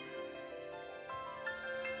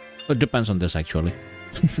 It depends on this actually.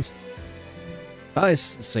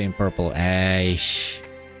 It's the same purple ash,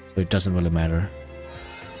 so it doesn't really matter.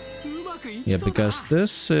 うまくいき Yeah, そうだ。 because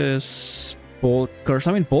this is Bolt Curse.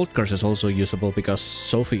 I mean, Bolt Curse is also usable because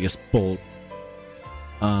Sophie is Bolt.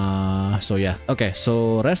 So yeah. Okay,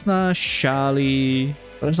 so Resna, Shali,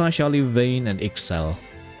 Vane, and Ixel.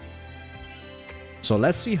 So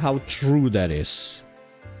let's see how true that is.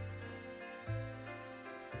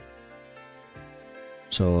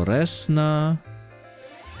 So Resna,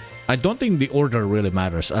 I don't think the order really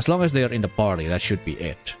matters. As long as they are in the party, that should be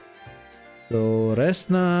it. So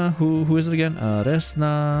Resna, who is it again?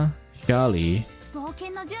 Resna, Shali, 冒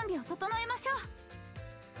険の準備を整えましょ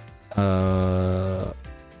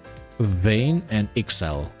う。 Vane, and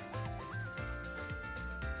Ixel.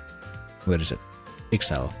 Where is it?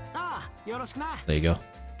 Ixel. ああ、よろしくな。 There you go.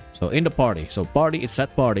 So in the party. So party, it's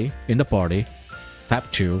set party. In the party. Tab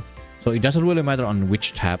 2. So it doesn't really matter on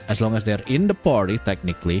which tab as long as they're in the party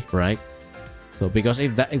technically, right? So because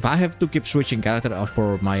if I have to keep switching character out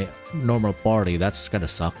for my normal party, that's kinda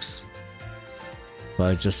sucks. So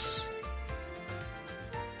I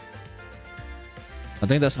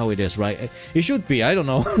think that's how it is, right? It should be, I don't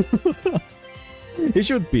know. It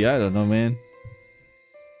should be, I don't know, man.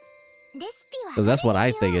 レシピは Because that's what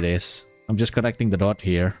I think it is. I'm just connecting the dot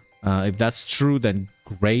here. If that's true, then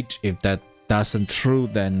great. If that doesn't true,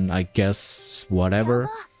 then I guess whatever.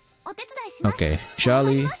 お手伝いします。 Okay,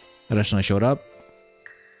 Charlie, Reshna showed up.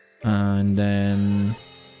 And then 何を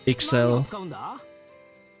Ixel, 使うんだ？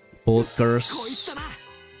 Bolt こいつ Curse. だな。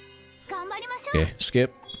頑張りましょう。 Okay, skip.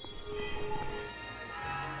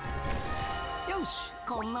 よし、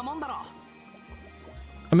こんなもんだろ。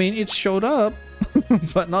 I mean, it showed up.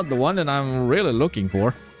 but not the one that I'm really looking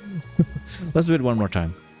for. Let's do it one more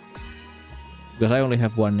time. Because I only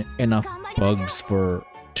have one enough bugs for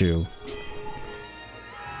 2.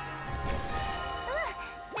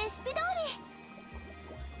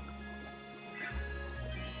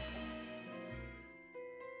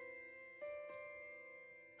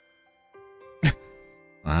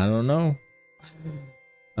 I don't know.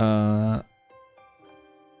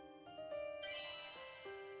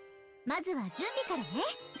 まずは準備からね。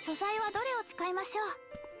素材はどれを使いましょ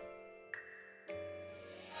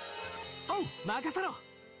う。おう、任せろ。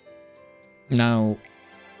 Now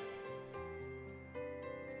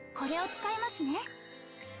これを使いますね。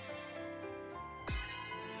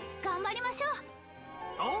頑張りましょう。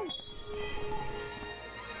おう。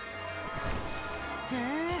へ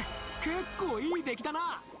え、結構いい出来だ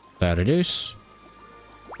な。 that it is.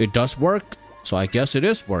 It does work, so I guess it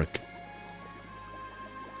is work.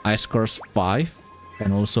 Ice Curse 5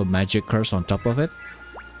 and also Magic Curse on top of it.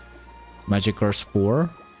 Magic Curse 4.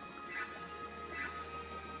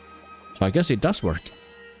 So I guess it does work.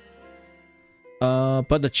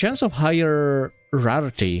 But the chance of higher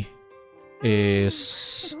rarity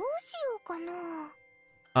is... どうしようかな。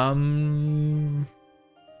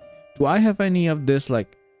Do I have any of this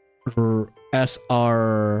like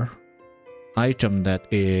SR item that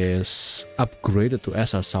is upgraded to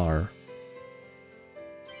SSR?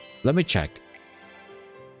 Let me check.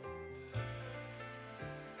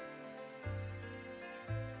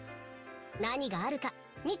 何があるか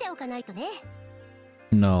見ておかないとね。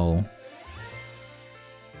No.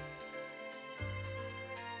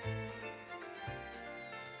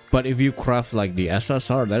 But if you craft like the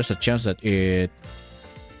SSR, there's a chance that it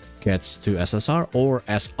gets to SSR or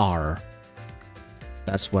SR.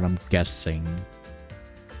 That's what I'm guessing.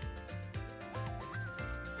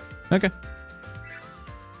 Okay.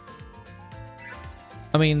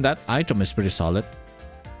 I mean, that item is pretty solid.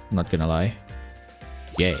 Not gonna lie.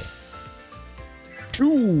 Yeah.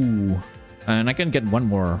 2! And I can get one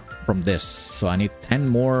more from this. So I need 10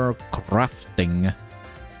 more crafting.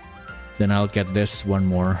 Then I'll get this one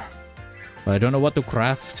more. But I don't know what to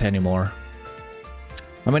craft anymore.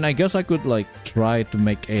 I mean, I guess I could like try to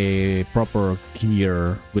make a proper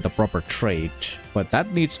gear with a proper trait. But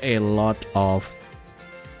that needs a lot of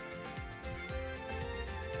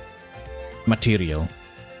material.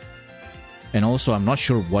 And also, I'm not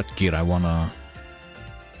sure what gear I wanna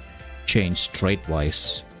change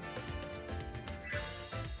trait-wise.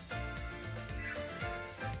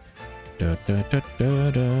 Da da da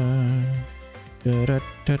da da. Da da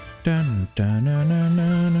da da da na na na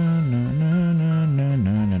na na na na na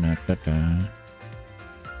na na da da.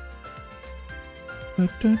 Da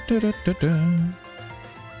da da da da da.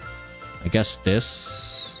 I guess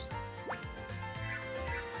this.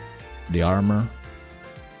 The armor.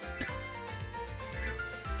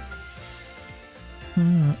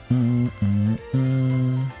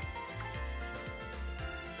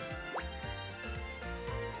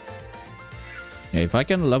 Yeah, if I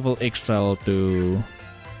can level XL to...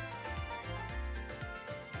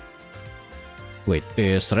 Wait,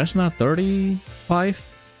 is Resna 35?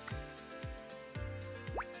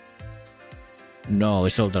 No,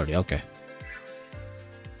 it's still 30, okay.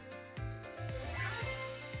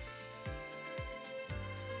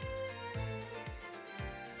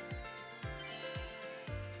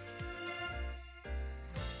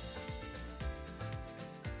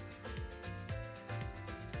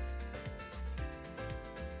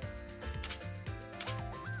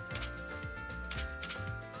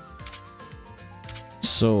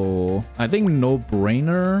 So, I think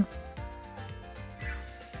no-brainer.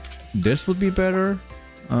 This would be better.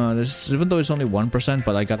 This, even though it's only 1%,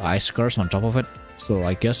 but I got Ice Curse on top of it. So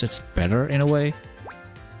I guess it's better in a way.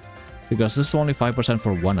 Because this is only 5%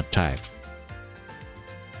 for one attack.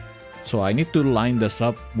 So I need to line this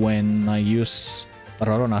up when I use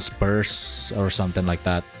Rarona's Burst or something like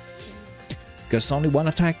that. Because it's only one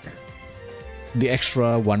attack. The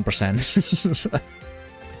extra 1%.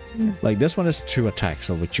 Like this one is 2 attacks,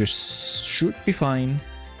 so which should be fine.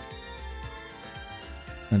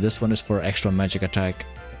 And this one is for extra magic attack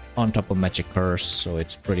on top of magic curse, so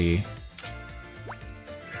it's pretty...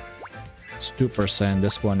 It's 2%,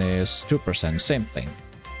 this one is 2%, same thing.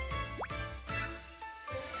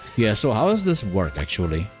 Yeah, so how does this work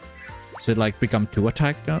actually? Does it like become 2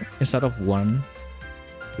 attack now instead of 1?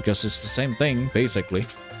 Because it's the same thing, basically.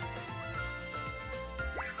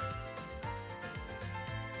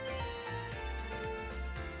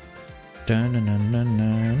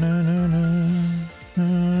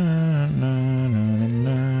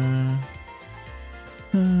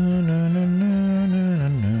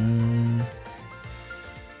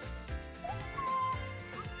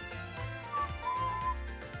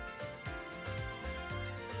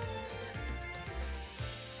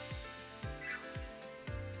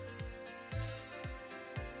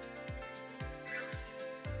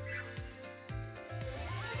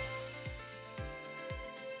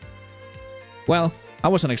 Well, I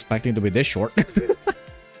wasn't expecting to be this short.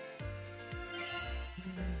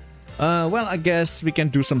 Well, I guess we can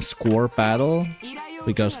do some score battle,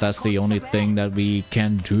 because that's the only thing that we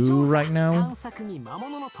can do right now.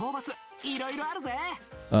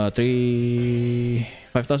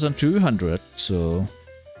 5,200, so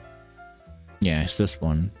yeah, it's this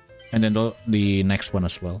one, and then the next one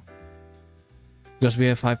as well, because we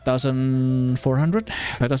have 5,400,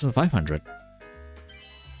 5,500,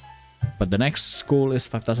 but the next goal is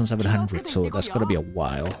 5,700, so that's gonna be a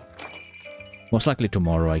while. Most likely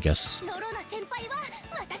tomorrow, I guess.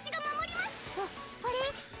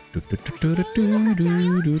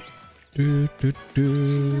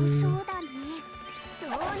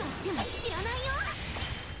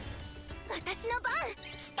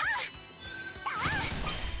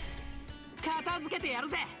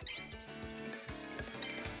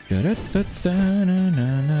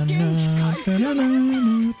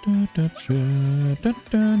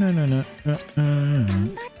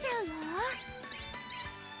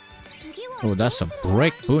 Oh, that's a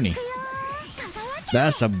break pony.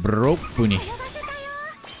 That's a broke pony.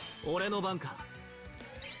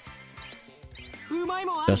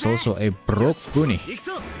 That's also a broke pony.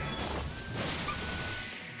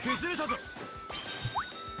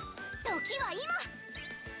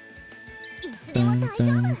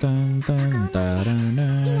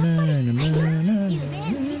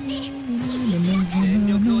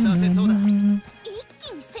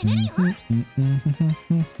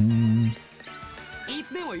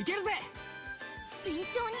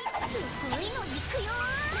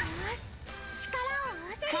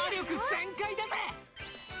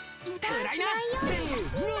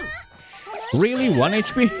 Really? 1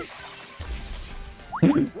 HP?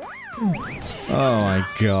 Oh my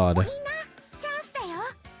god.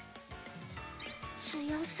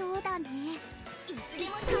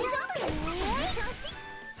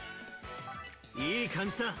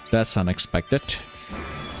 That's unexpected.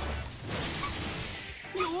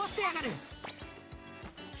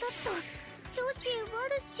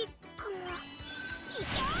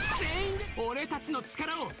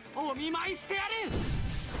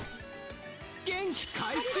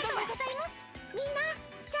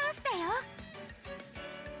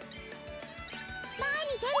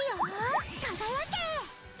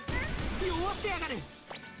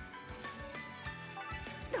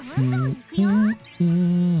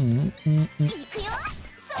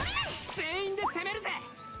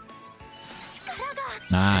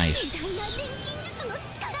 Nice.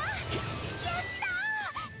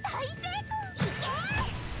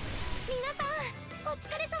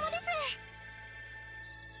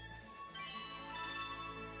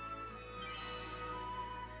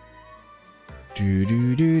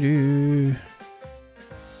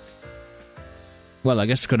 Well, I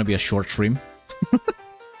guess it's gonna be a short stream.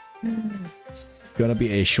 It's gonna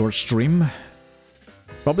be a short stream.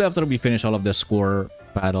 Probably after we finish all of the score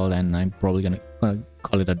battle, and I'm probably gonna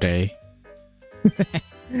call it a day.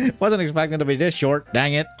 Wasn't expecting to be this short,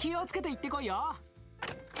 dang it.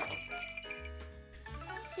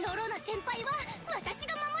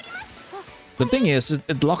 The thing is,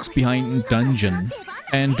 it locks behind dungeon,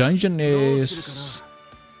 and dungeon is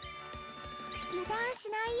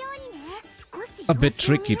a bit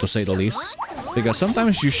tricky to say the least, because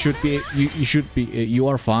sometimes you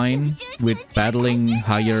are fine with battling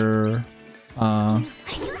higher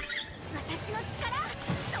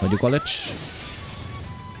what do you call it?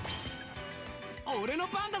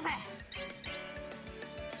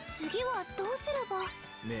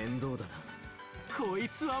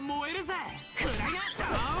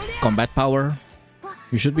 Combat power.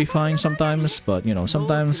 You should be fine sometimes, but you know,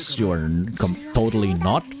 sometimes you're totally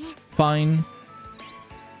not fine.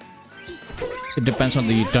 It depends on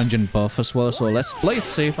the dungeon buff as well, so let's play it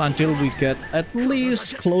safe until we get at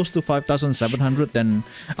least close to 5,700, then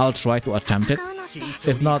I'll try to attempt it.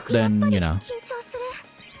 If not, then, you know.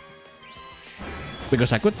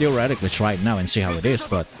 Because I could theoretically try it now and see how it is,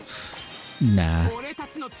 but nah.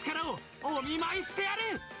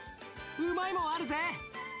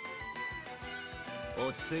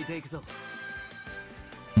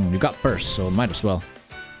 You got burst, so might as well.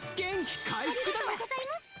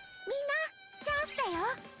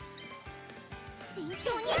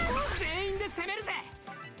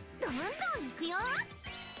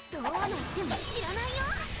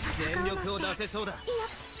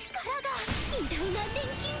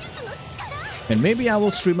 And maybe I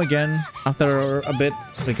will stream again after a bit,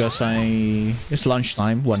 because it's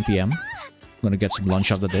lunchtime, 1 PM. I'm gonna get some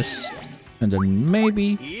lunch after this, and then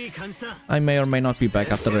maybe I may or may not be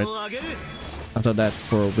back after that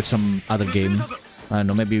with some other game. I don't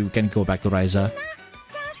know, maybe we can go back to Ryza チ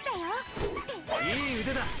ャンスだよ。いい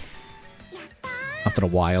腕だ。 after a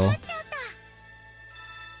while.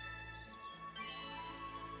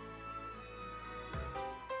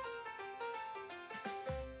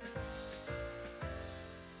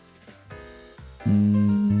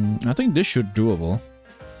 I think this should doable.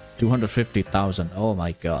 250,000. Oh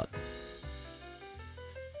my god.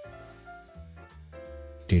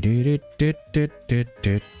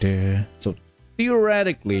 So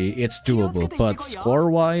theoretically it's doable, but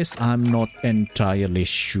score-wise I'm not entirely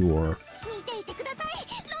sure. 見ていてください、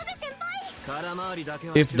ロゼ先輩。 空回りだけ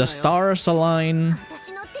は If the stars align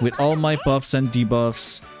私の手 with all my buffs and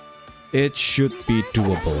debuffs, it should be doable.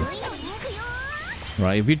 いのに行くよ。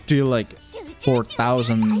 Right? If we deal like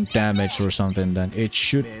 4,000 damage or something, then it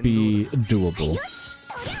should be doable. よし、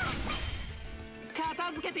とりゃ。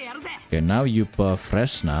 片付けてやるぜ。 Okay, now you buff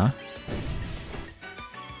Resna.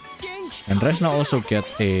 元気。 And Resna also get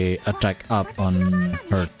a attack up on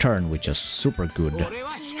her turn, which is super good. 俺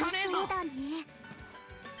は引かねえぞ。そうだね。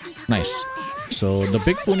 Nice. So the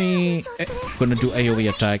big pony gonna do AoE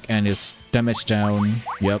attack and is damage down.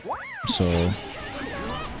 Yep. So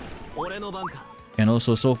俺の番か。 and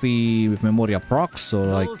also Sophie with Memoria procs. So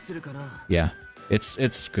like どうするかな。 yeah, it's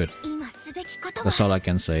good. 今すべきことは That's all I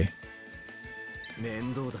can say.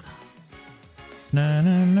 面倒だな。 Na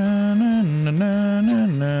na na na na na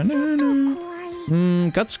na na na. 怖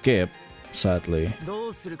い。 Got skipped, sadly. ど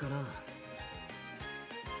うするかな。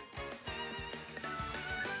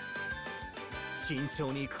慎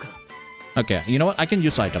重に行くか。 Okay, you know what? I can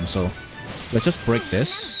use items, so let's just break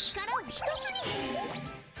this. 力を一つに。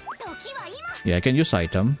時は今。 Yeah, I can use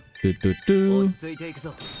item. Do. 落ち着いていく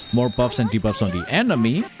ぞ。 More buffs and debuffs on the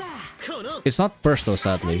enemy. この It's not burst though,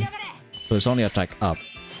 sadly. So it's only attack up. い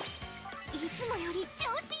つもより調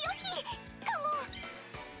子よし。かも。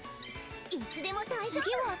いつでも大丈夫。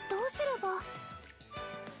次はどうすれば。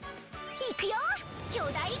行くよ。巨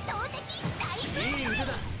大投擲大いい腕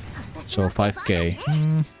だ。 So 5k.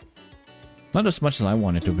 Not as much as I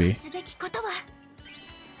want it to be. すべきことは。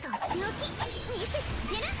とっておき見せて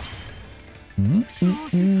あげる。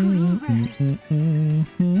 次は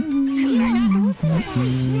どうすれば。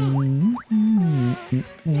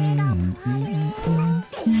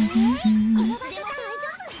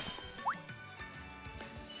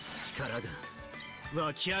力が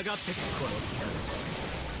湧き上がってくる。この力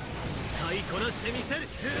使いこなしてみせる。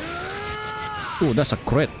 Oh, that's a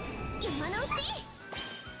crit. 今のうち。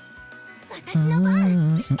私の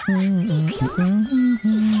番。来た。行くよ。な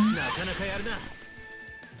かなかやるな。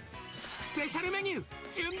スペシャルメニュー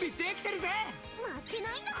準備できてるぜ。負け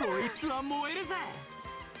ないんだから。こいつは燃えるぜ。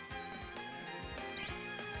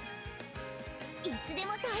いつで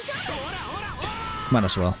も大丈夫。ほらほらほら。 Might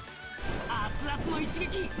as well. 熱々の一撃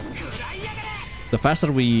食らいやがれ。 The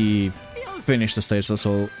faster we finish the stage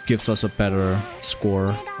also gives us a better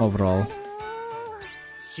score overall.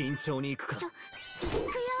 慎重に行くか。行くよ。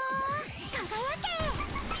輝け。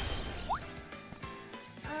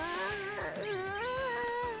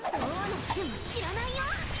どうなっても知らないよ。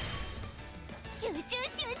集中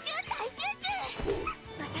集中大集中。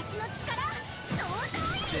私の力総動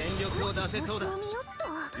員。全力を出せそうだ。様子を見よっ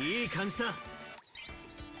と。いい感じだ。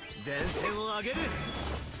前線を上げる。こ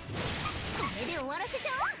れで終わらせちゃ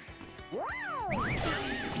おう。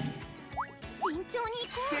慎重に行こ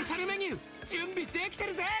スペシャルメニュー準備できて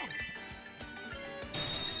るぜ。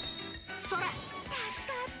それ。う。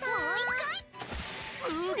もう一回。す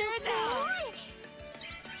げえじゃん。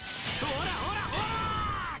ほらほらほら。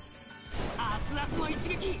熱々の一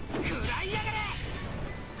撃食らいやが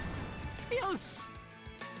れ。よし。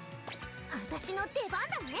私の出番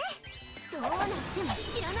だね。どうなっても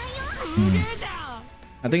知らないよ。すげえじゃん。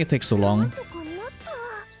 I think it takes too な long. んとかなった。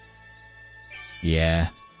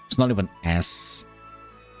 Yeah. It's not even S.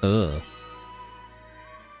 Ugh.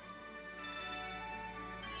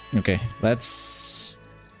 Okay, let's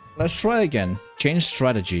try again. Change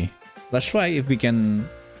strategy. Let's try if we get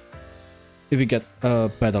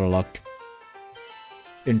better luck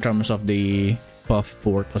in terms of the buff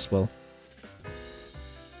board as well.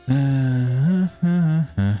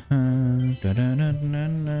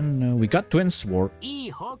 We got twin sword. い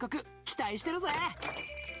い報告期待してるぜ。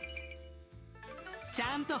ち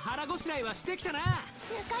ゃんと腹ごしらえはしてきたな。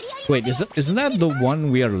 Wait, isn't that the one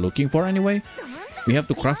we are looking for anyway? We have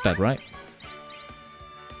to craft that, right?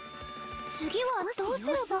 次はどうす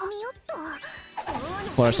れば。見よっと。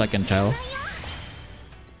 As far as I can tell.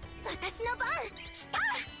 私の番。来た。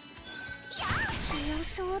強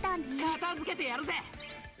そうだね。片付けてやるぜ。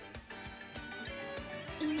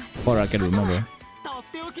今す Or I can remember. とっ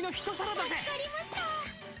ておきの一皿だぜ。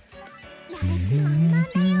やる気はね。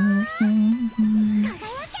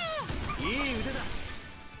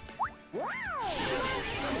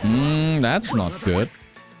That's not good.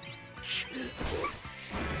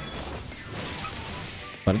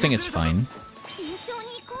 But I think it's fine. 慎重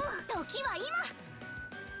に行こう。時は今。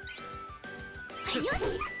よ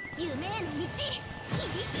し、夢への道切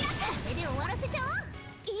り開く。これで終わらせちゃおう。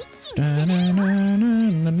一気に攻めるわ。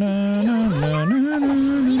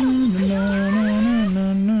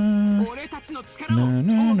俺たちの力をお見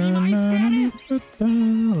舞いしてやる。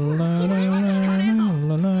君は聞かねえぞ。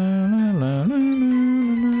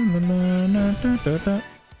とっ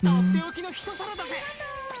ておきの一皿だぜ。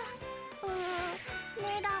目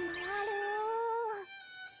が回る。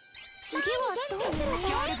次はどうする？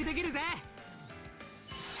協力できるぜ。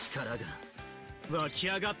力が湧き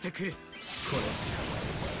上がってくる。この力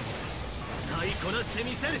使いこなして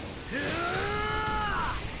みせる。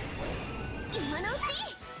今のうち。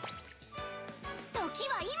時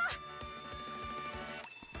は今。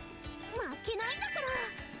負けないんだか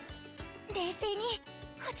ら。冷静に。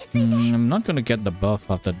I'm not gonna get the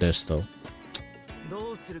buff after this though.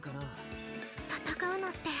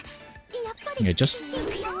 Yeah, just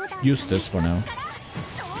use this for now.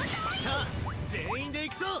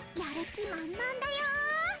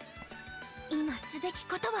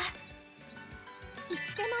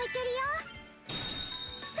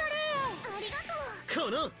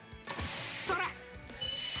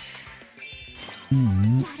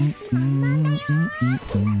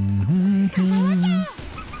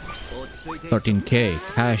 $13K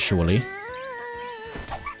casually.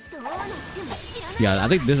 Yeah, I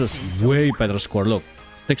think this is way better score. Look,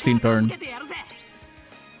 16 turn,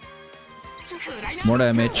 more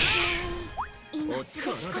damage,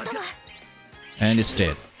 and it's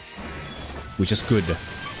dead, which is good.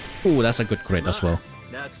 Ooh, that's a good crit as well.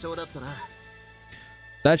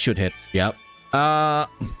 That should hit. Yep.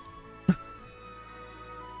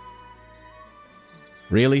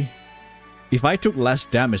 Really? If I took less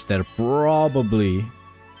damage there, probably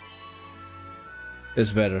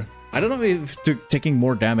is better. I don't know if taking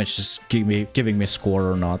more damage is giving me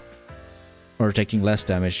score or not. Or taking less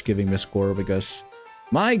damage giving me score, because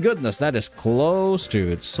my goodness, that is close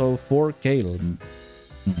to it. So 4K.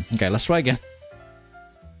 Okay, let's try again.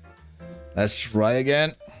 Let's try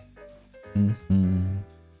again.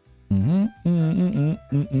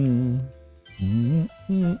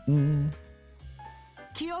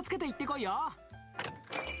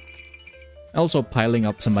 Also, piling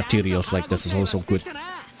up some materials like this is also good.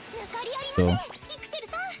 So,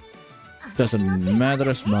 doesn't matter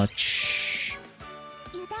as much.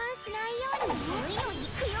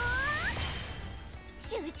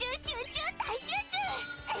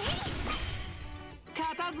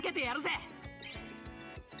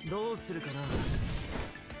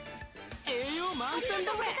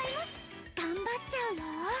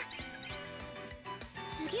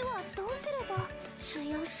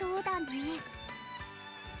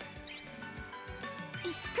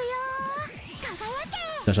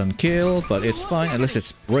 Doesn't kill, but it's fine. At least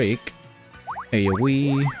it's break.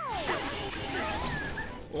 AoE.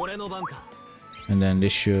 And then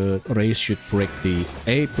this race should break the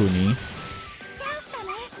Apuni.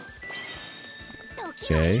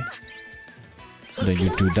 Okay. Then you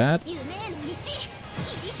do that.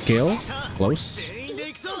 Kill. Close.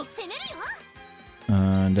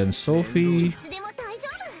 And then Sophie.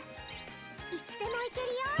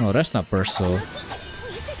 Oh, that's not Perso.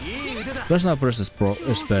 That's not Perso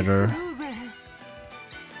is better.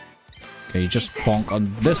 Okay, you just bonk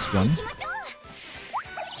on this one.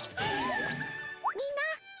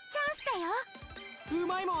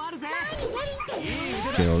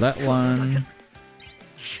 Kill that one.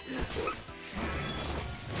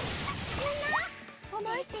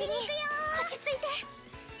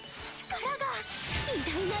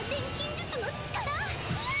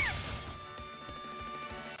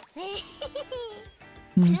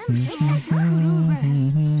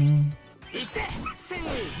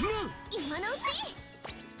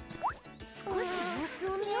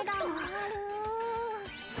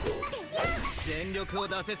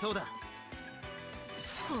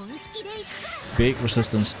 Big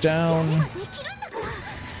resistance down.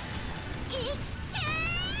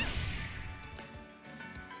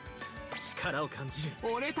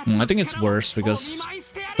 I think it's worse because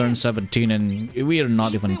turn 17 and we are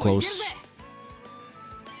not even close.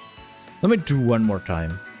 Let me do one more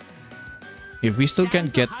time. If we still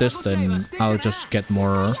can't get this, then I'll just get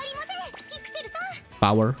more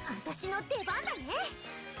power.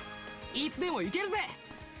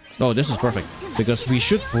 Oh, this is perfect because we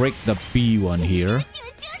should break the B one here.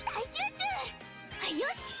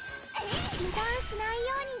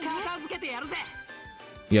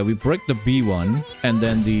 Yeah, we break the B one and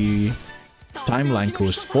then the timeline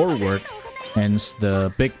goes forward, hence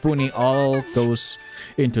the big puni all goes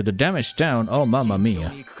into the damage down. Oh mamma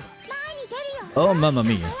mia. Oh mamma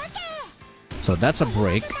mia. So that's a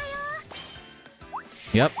break.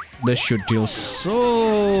 Yep, this should deal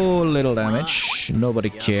so little damage. Nobody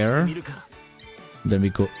care. Then we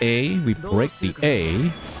go A, we break the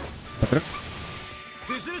A.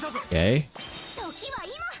 Okay.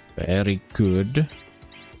 Very good.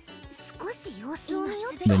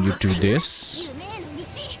 Then you do this.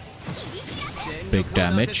 Big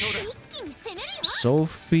damage.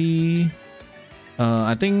 Sophie.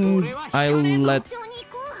 I think I'll let...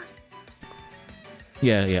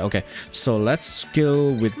 Yeah, okay. So let's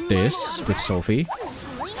kill with this, with Sophie.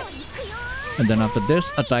 And then after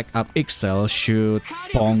this, attack up XL should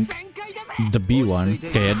bonk the B1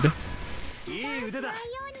 dead.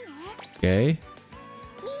 Okay.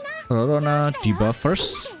 Rorona debuff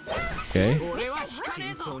first. Okay.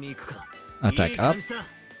 Attack up.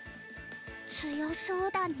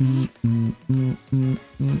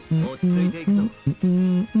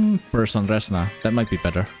 Burst on Resna. That might be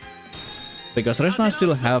better. Because Resna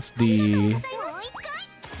still have the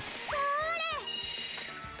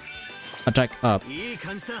attack up.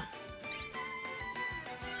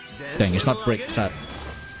 Dang, it's not break set.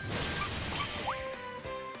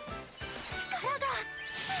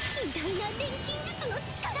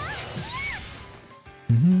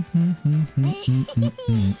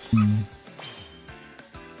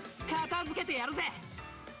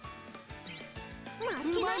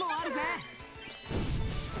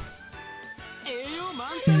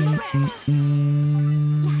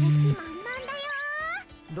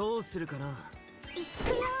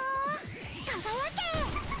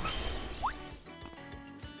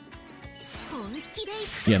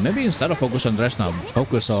 Yeah, maybe instead of focus on Resna,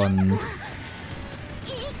 focus on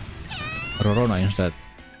Rorona instead.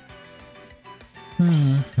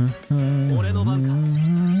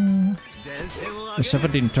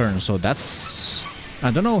 17 turns, so that's...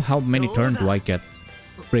 I don't know how many turns do I get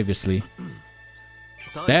previously.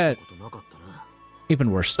 That...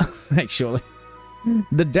 even worse, actually.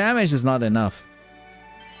 The damage is not enough.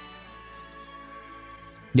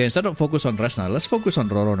 Yeah, instead of focus on Resna, let's focus on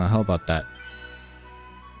Rorona. How about that?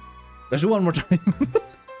 Let's do one more time.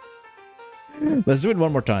 Let's do it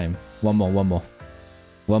one more time. One more.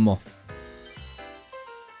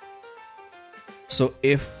 So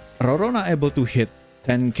if Rorona able to hit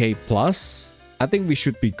 10k plus, I think we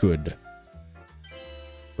should be good.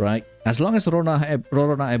 Right? As long as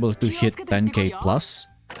Rorona able to hit 10k plus,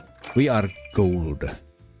 we are gold.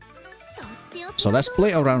 So let's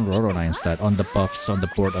play around Rorona instead on the buffs on the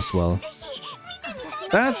board as well.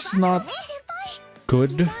 That's not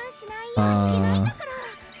good.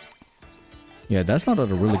 Yeah, that's not a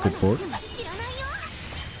really good board.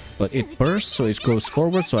 But it bursts, so it goes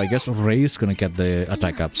forward, so I guess Ray is gonna get the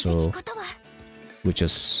attack up, so... which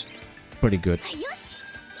is pretty good.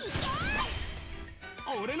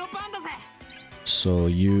 So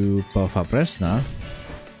you buff up Resna.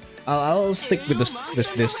 I'll stick with this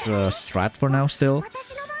strat for now still.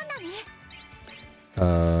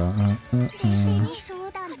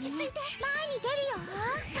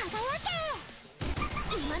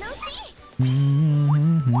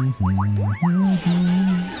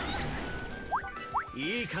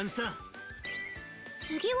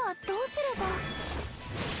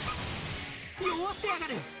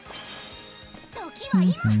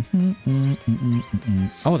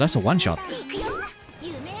 Oh, that's a one shot.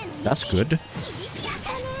 That's good.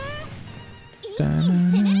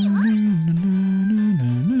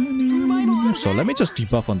 So let me just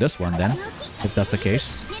debuff on this one then, if that's the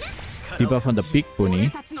case. Debuff on the big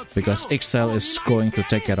pony, because XL is going to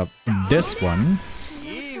take care of this one.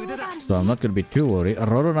 So I'm not gonna be too worried.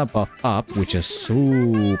 Rorona buff up, which is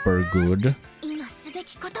super good.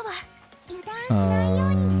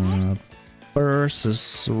 Burst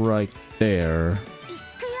is right there.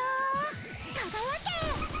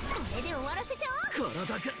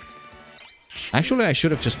 Actually, I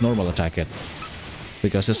should have just normal attack it,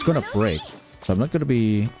 because it's gonna break. So I'm not gonna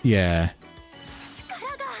be... yeah.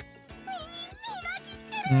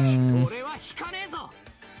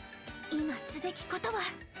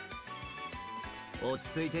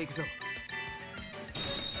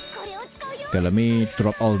 Okay, let me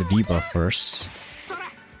drop all the debuff first.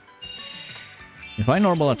 If I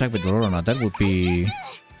normal attack with Rorona, that would be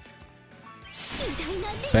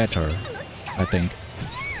better, I think.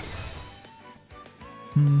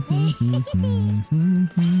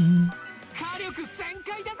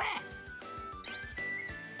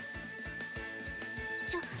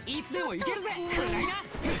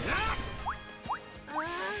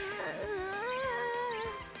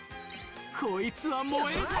 こいつは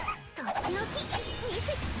燃えるぜ。とっておき見せ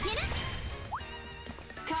てあげる。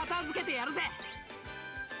片付けてやるぜ。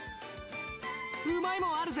うまいも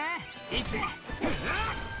んあるぜ。いくぜ。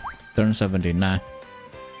 Turn 17, nah.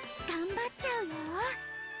 頑張っちゃうよ。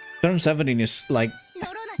Turn 17 is like ロ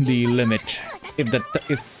ロナ the 先輩 limit. If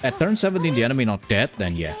at turn 17 the enemy not dead,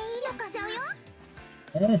 then yeah. よかちゃうよ。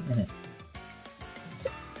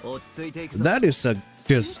 That is a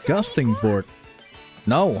disgusting board.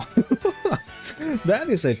 No. That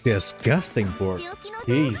is a disgusting board. 病気の動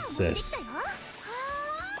画も持ってき Jesus. たよ。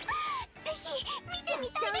ぜひ見てみ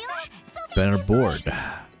たいです。 Better board.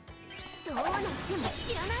 どうなっても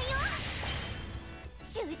知らないよ。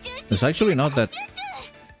集中し It's actually not that 集中。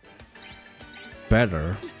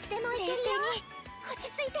 better. いつでも冷静に落ち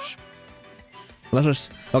着いて。 Let's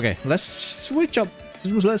just okay. Let's switch up.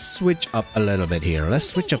 Let's switch up a little bit here. Let's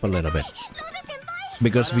switch up a little bit ロゼ先輩。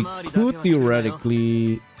 because we could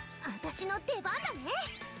theoretically. 私の出番だね。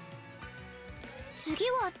次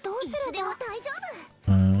はどうすれば。いつでも大丈夫。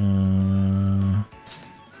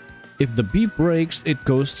 If the B breaks, it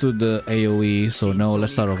goes to the AoE. So no,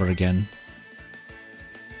 let's start over again.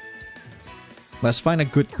 Let's find a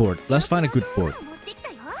good board. Let's find a good board. 持ってきた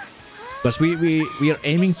よ。 Because we are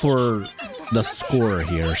aiming for the score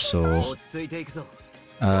here. So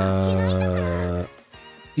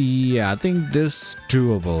yeah, I think this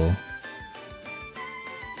doable.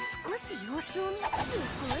 少し様子を見。す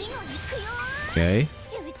ごいの行くよ。 Okay.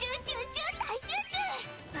 集中集中大集中。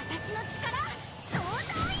私の力総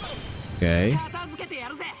動員。 Okay. 片付けてや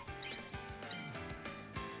るぜ。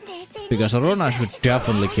冷静に。 Because Rona should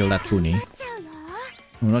definitely kill that Kuni. なっちゃうよ。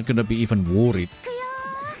 I'm not gonna be even worried. 行くよ。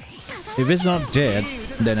 If it's not dead,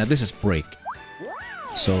 then at least it's break.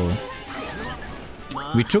 So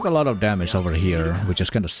we took a lot of damage over here, which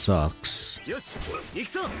just kind of sucks. よし、行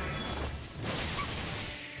くぞ。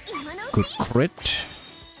今のう Good ち crit.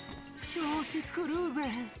 調子狂うぜ。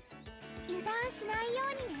油断しないよ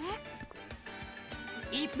うに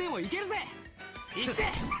ね。いつでも行けるぜ。行く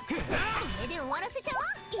ぜ。これで終わらせちゃおう。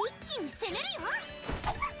一気に攻めるよ。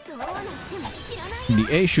どうなっても知らないよ。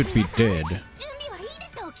 The A should be dead 準備はいいで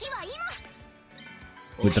す。時は今。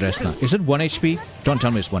 with Resna. Is it 1 HP? Don't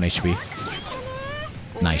tell me it's 1 HP.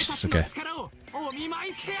 Nice, okay. 力をお見舞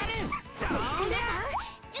いしてやる。皆さん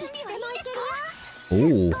準備はいいですか。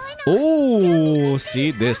 Oh,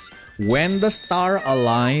 see this. When the star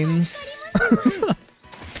aligns,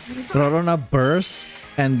 Rorona bursts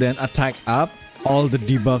and then attack up. All the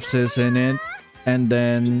debuffs is in it. And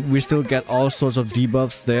then we still get all sorts of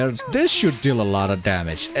debuffs there. This should deal a lot of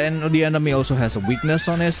damage. And the enemy also has a weakness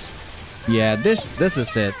on it. Yeah, this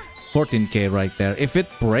is it. 14k right there. If it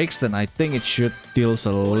breaks, then I think it should deal a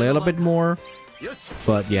little bit more.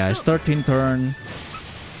 But yeah, it's 13 turn.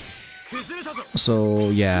 So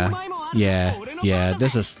yeah,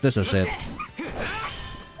 this is it.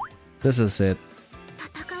 This is it.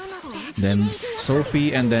 Then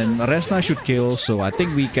Sophie and then Resna should kill, so I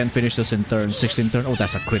think we can finish this in turn 16 turn. Oh,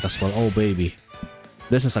 that's a crit as well. Oh baby,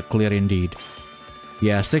 this is a clear indeed.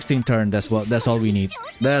 Yeah, 16 turn. That's all we need.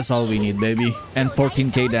 That's all we need, baby. And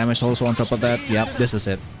 14k damage also on top of that. Yep, this is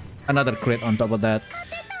it. Another crit on top of that.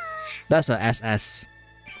 That's a SS.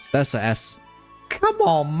 That's a S. Come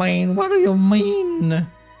on, man. What do you mean?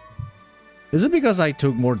 Is it because I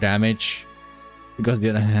took more damage? Because the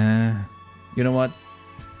you know what?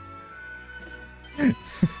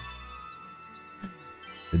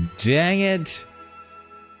 Dang it.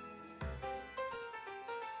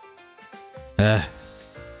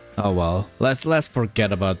 Oh well. Let's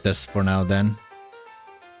forget about this for now then.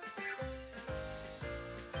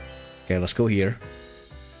 Okay, let's go here.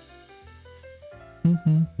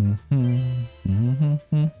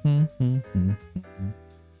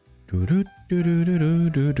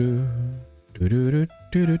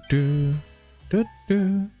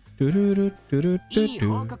いい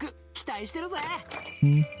報告期待してるぜ。ち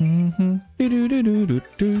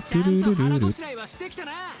ゃんと腹ごしらえはしてきた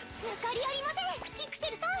な。抜かりありません、ピクセ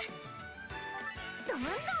ルさん。どんど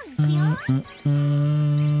ん行く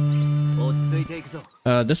よ。落ち着いていくぞ。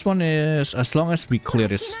This one is as long as we clear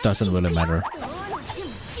it doesn't really matter. どうなって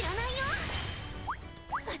も知らないよ。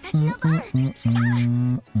私の番。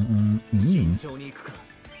慎重に行くか。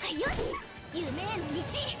よし、夢への道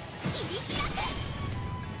切り開く。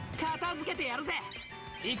片付けてやるぜ。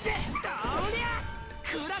行くぜ。どうりゃ。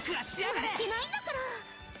クラクラしやがれ。いけないんだから。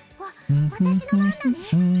私の番だね。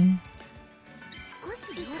少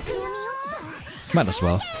し様子を見ようと。 Might as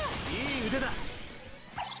well. いい腕だ。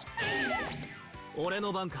俺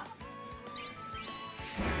の番か。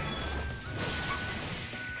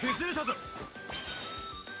崩れたぞ。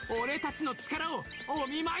俺たちの力をお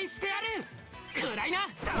見舞いしてやる。くらいな。ど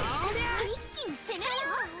うりゃ。一気に攻めるよ。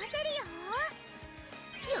合わせるよ。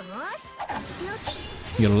よし。とってお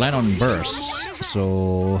き。 You land on burst.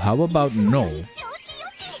 So how about no? 調子よ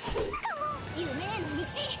し。かも。夢への道。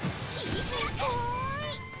切り開く。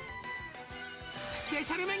スペ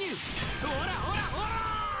シャルメニュー。ほらほらほら。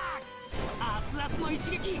熱々の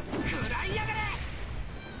一撃。くらいやが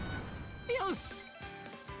れ。よし。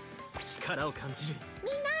力を感じる。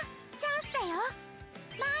みんなチャンスだよ。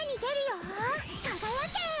前に出るよ。輝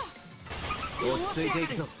け。落ち着いてい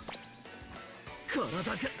くぞ。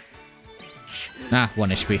体が。Ah,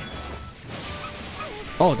 1 HP.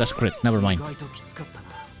 Oh, that's crit. Never mind. 意外ときつかったな。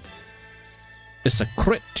It's a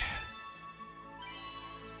crit.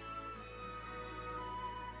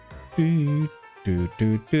 Do, do,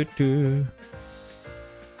 do, do, do.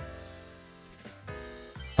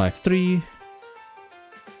 5-3.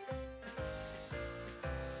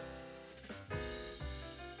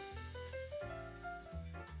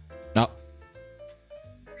 Oh.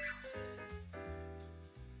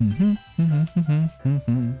 Mm-hmm.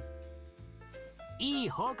 いい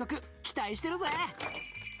報告期待してるぜ。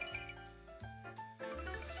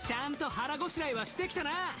ちゃんと腹ごしらえはしてきたな。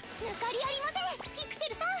抜かりありません。ピクセ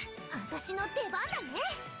ルさん、私の出番だね。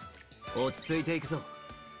落ち着いていくぞ。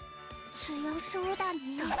強そうだ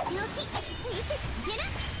ね。とっておき見せてあげる。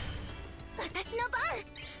私の番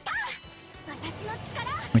来た。私の力。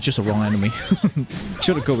It's just a wrong enemy.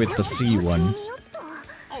 Should go with the C one.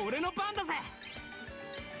 俺の番だぜ。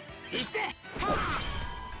行くぜ。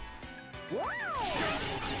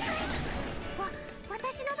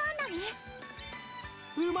私の番だね。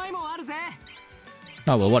うまいもんあるぜ。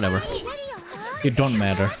 Oh well, whatever. It don't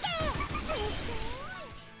matter.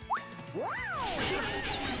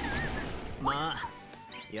 まあ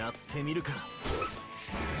やってみるか。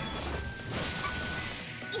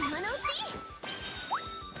今のうち。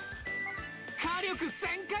火力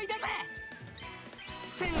全開だぜ。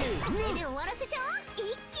せーこれの。で終わらせちゃう。一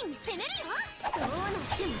気に攻めるよ。どうなっ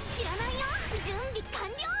ても知らないよ。準備完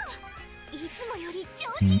了。いつもより調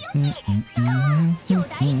子よし。巨大投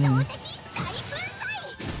擲大粉砕。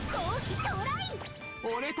後期到来。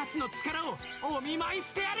俺たちの力をお見舞い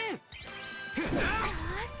してやる。よし、みんな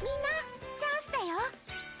チャンスだよ。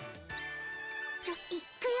行くよ。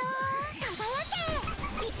輝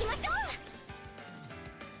け。行きましょう。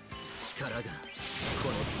力がこ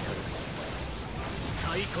の力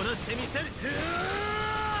使いこなしてみせる。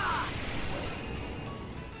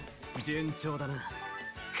順調だな。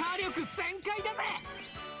火力全開だぜ。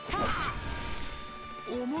はあ、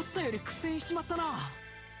思ったより苦戦しちまったな。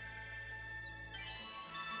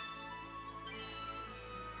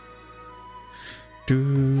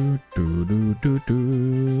Do, do, do, do,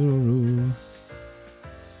 do.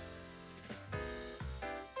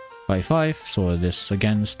 5-5, so this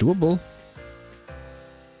again is doable.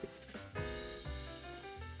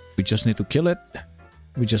 We just need to kill it.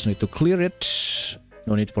 We just need to clear it.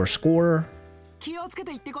 No need for score. 気をつけ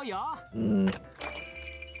て行ってこいよ。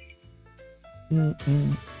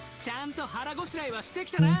ちゃんと腹ごしらえはして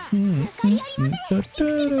きたな。抜かりありません。ピク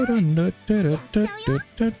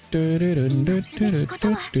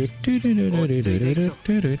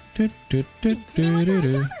セ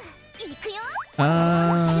ルさん。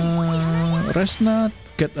Resna,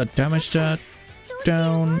 get a damage that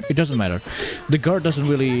down. It doesn't matter. The guard doesn't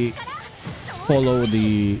really follow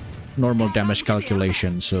the normal damage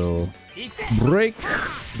calculation, so break.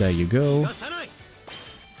 There you go.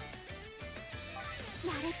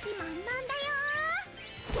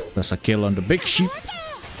 That's a kill on the big sheep.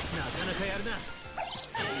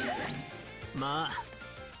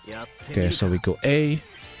 Okay, so we go A.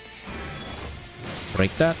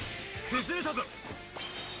 Break that.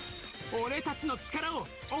 俺たちの力を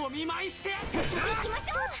お見舞いして。行きまし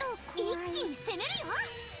ょう。一気に攻めるよ。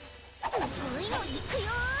すごいの行くよ。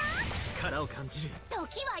力を感じる。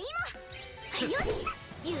時は今。よし、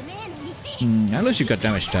夢への道。At least you got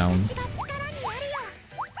damage down. 私が力になる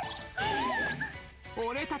よ。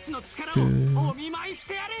俺たちの力をお見舞いし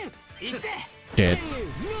てやる。行くぜ。 Dead.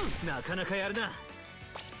 なかなかやるな。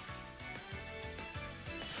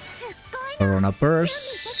 Corona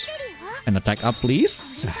burst. And attack up,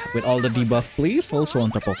 please. With all the debuff, please. Also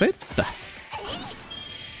on top of it.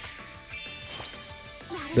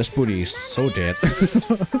 This Puni is so dead.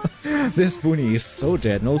 This Puni is so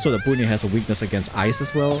dead. And also the Puni has a weakness against ice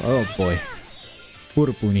as well. Oh boy.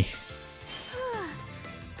 Poor Puni. 危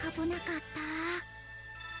なかっ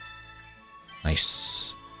た。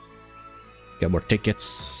 Nice. Get more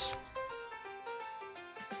tickets.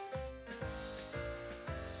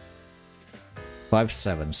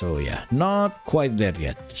 5-7, so yeah, not quite there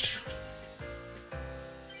yet.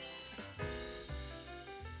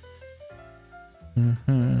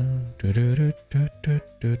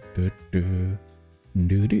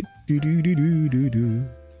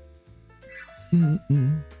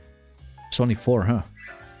 It's only 4, huh?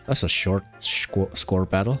 That's a short score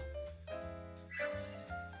battle.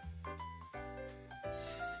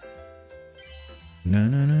 No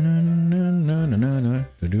no no no no no no no.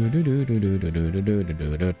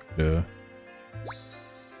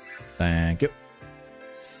 Thank you.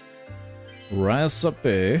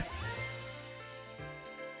 Recipe.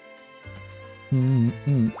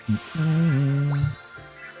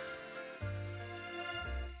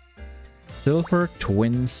 Silver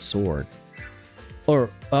twin sword. Or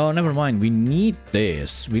oh, never mind. We need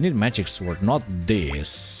this. We need magic sword, not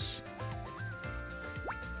this.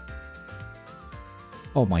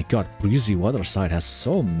 Oh my god, Breezy Waterside has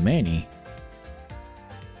so many.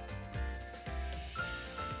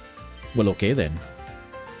 Well, okay then.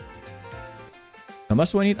 How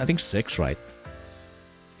much do I need? I think 6, right?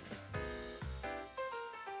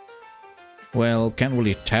 Well, can't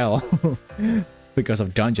really tell. Because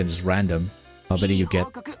of dungeon is random. How many you get?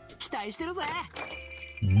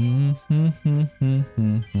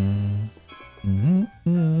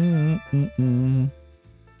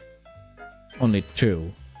 Only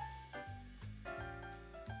 2.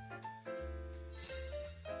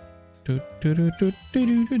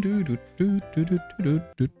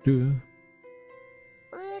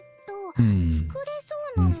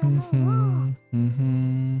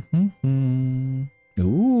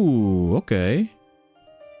 Ooh, okay.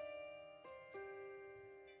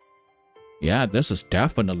 Yeah, this is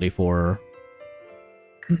definitely for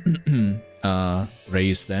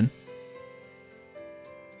raise then.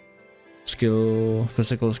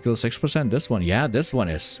 Physical skill 6%. This one, yeah, this one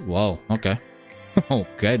is. Whoa, okay.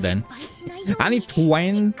 Okay then. I need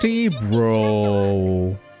 20,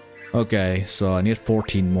 bro. Okay, so I need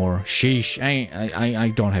 14 more. Sheesh, I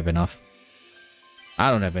don't have enough. I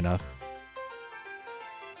don't have enough.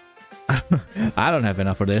 I don't have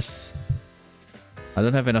enough for this. I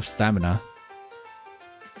don't have enough stamina.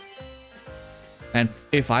 And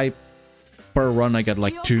if I per run I get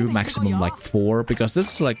like 2, maximum like 4, because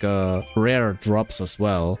this is like a rare drops as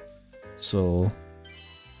well. So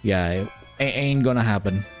yeah, it ain't gonna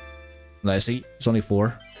happen. Let's see, it's only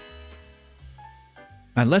 4.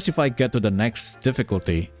 Unless if I get to the next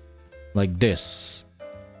difficulty, like this.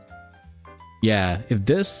 Yeah, if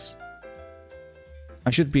this, I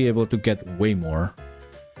should be able to get way more.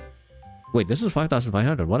 Wait, this is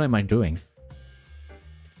 5,500. What am I doing?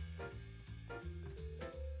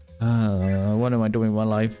 What am I doing with my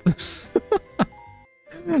life?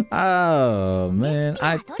 Oh man,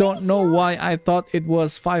 I don't know why I thought it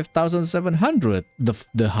was 5,700,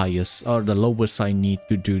 the highest or the lowest I need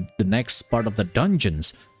to do the next part of the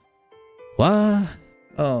dungeons. What?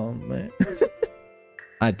 Oh man.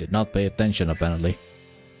 I did not pay attention apparently.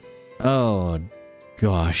 Oh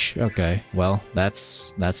gosh, okay. Well,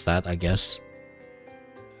 that's that, I guess.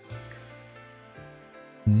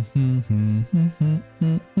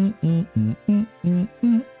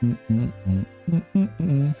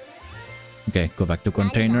 Okay, go back to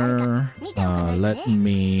container. Let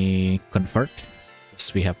me convert.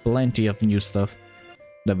 So we have plenty of new stuff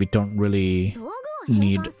that we don't really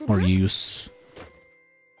need or use.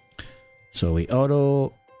 So we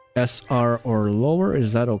auto SR or lower,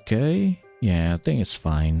 is that okay? Yeah, I think it's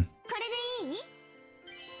fine.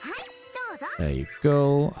 There you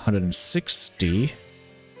go, 160.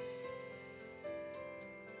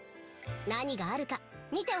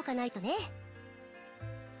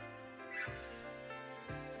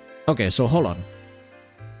 Okay, so hold on.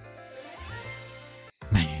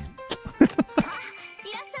 Man.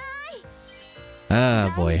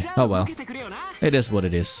 Ah boy, oh well. It is what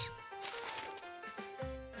it is.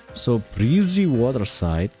 So Breezy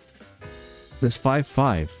Waterside, there's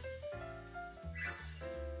 5-5.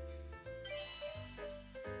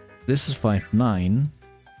 This is 5-9.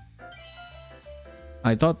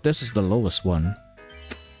 I thought this is the lowest one.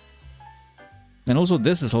 And also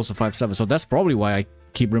this is also 5-7, so that's probably why I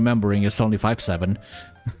keep remembering it's only 5-7.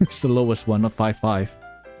 It's the lowest one, not 5-5.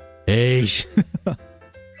 Hey.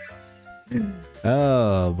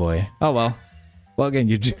 Oh boy. Oh well. What can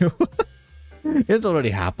you do? It's already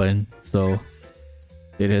happened, so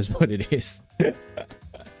it is what it is.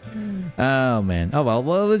 Oh man. Oh well,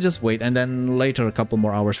 let's just wait, and then later a couple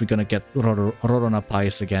more hours we're gonna get Rorona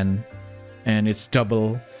Pies again. And it's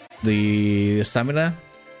double the stamina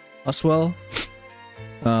as well.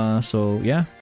 So yeah,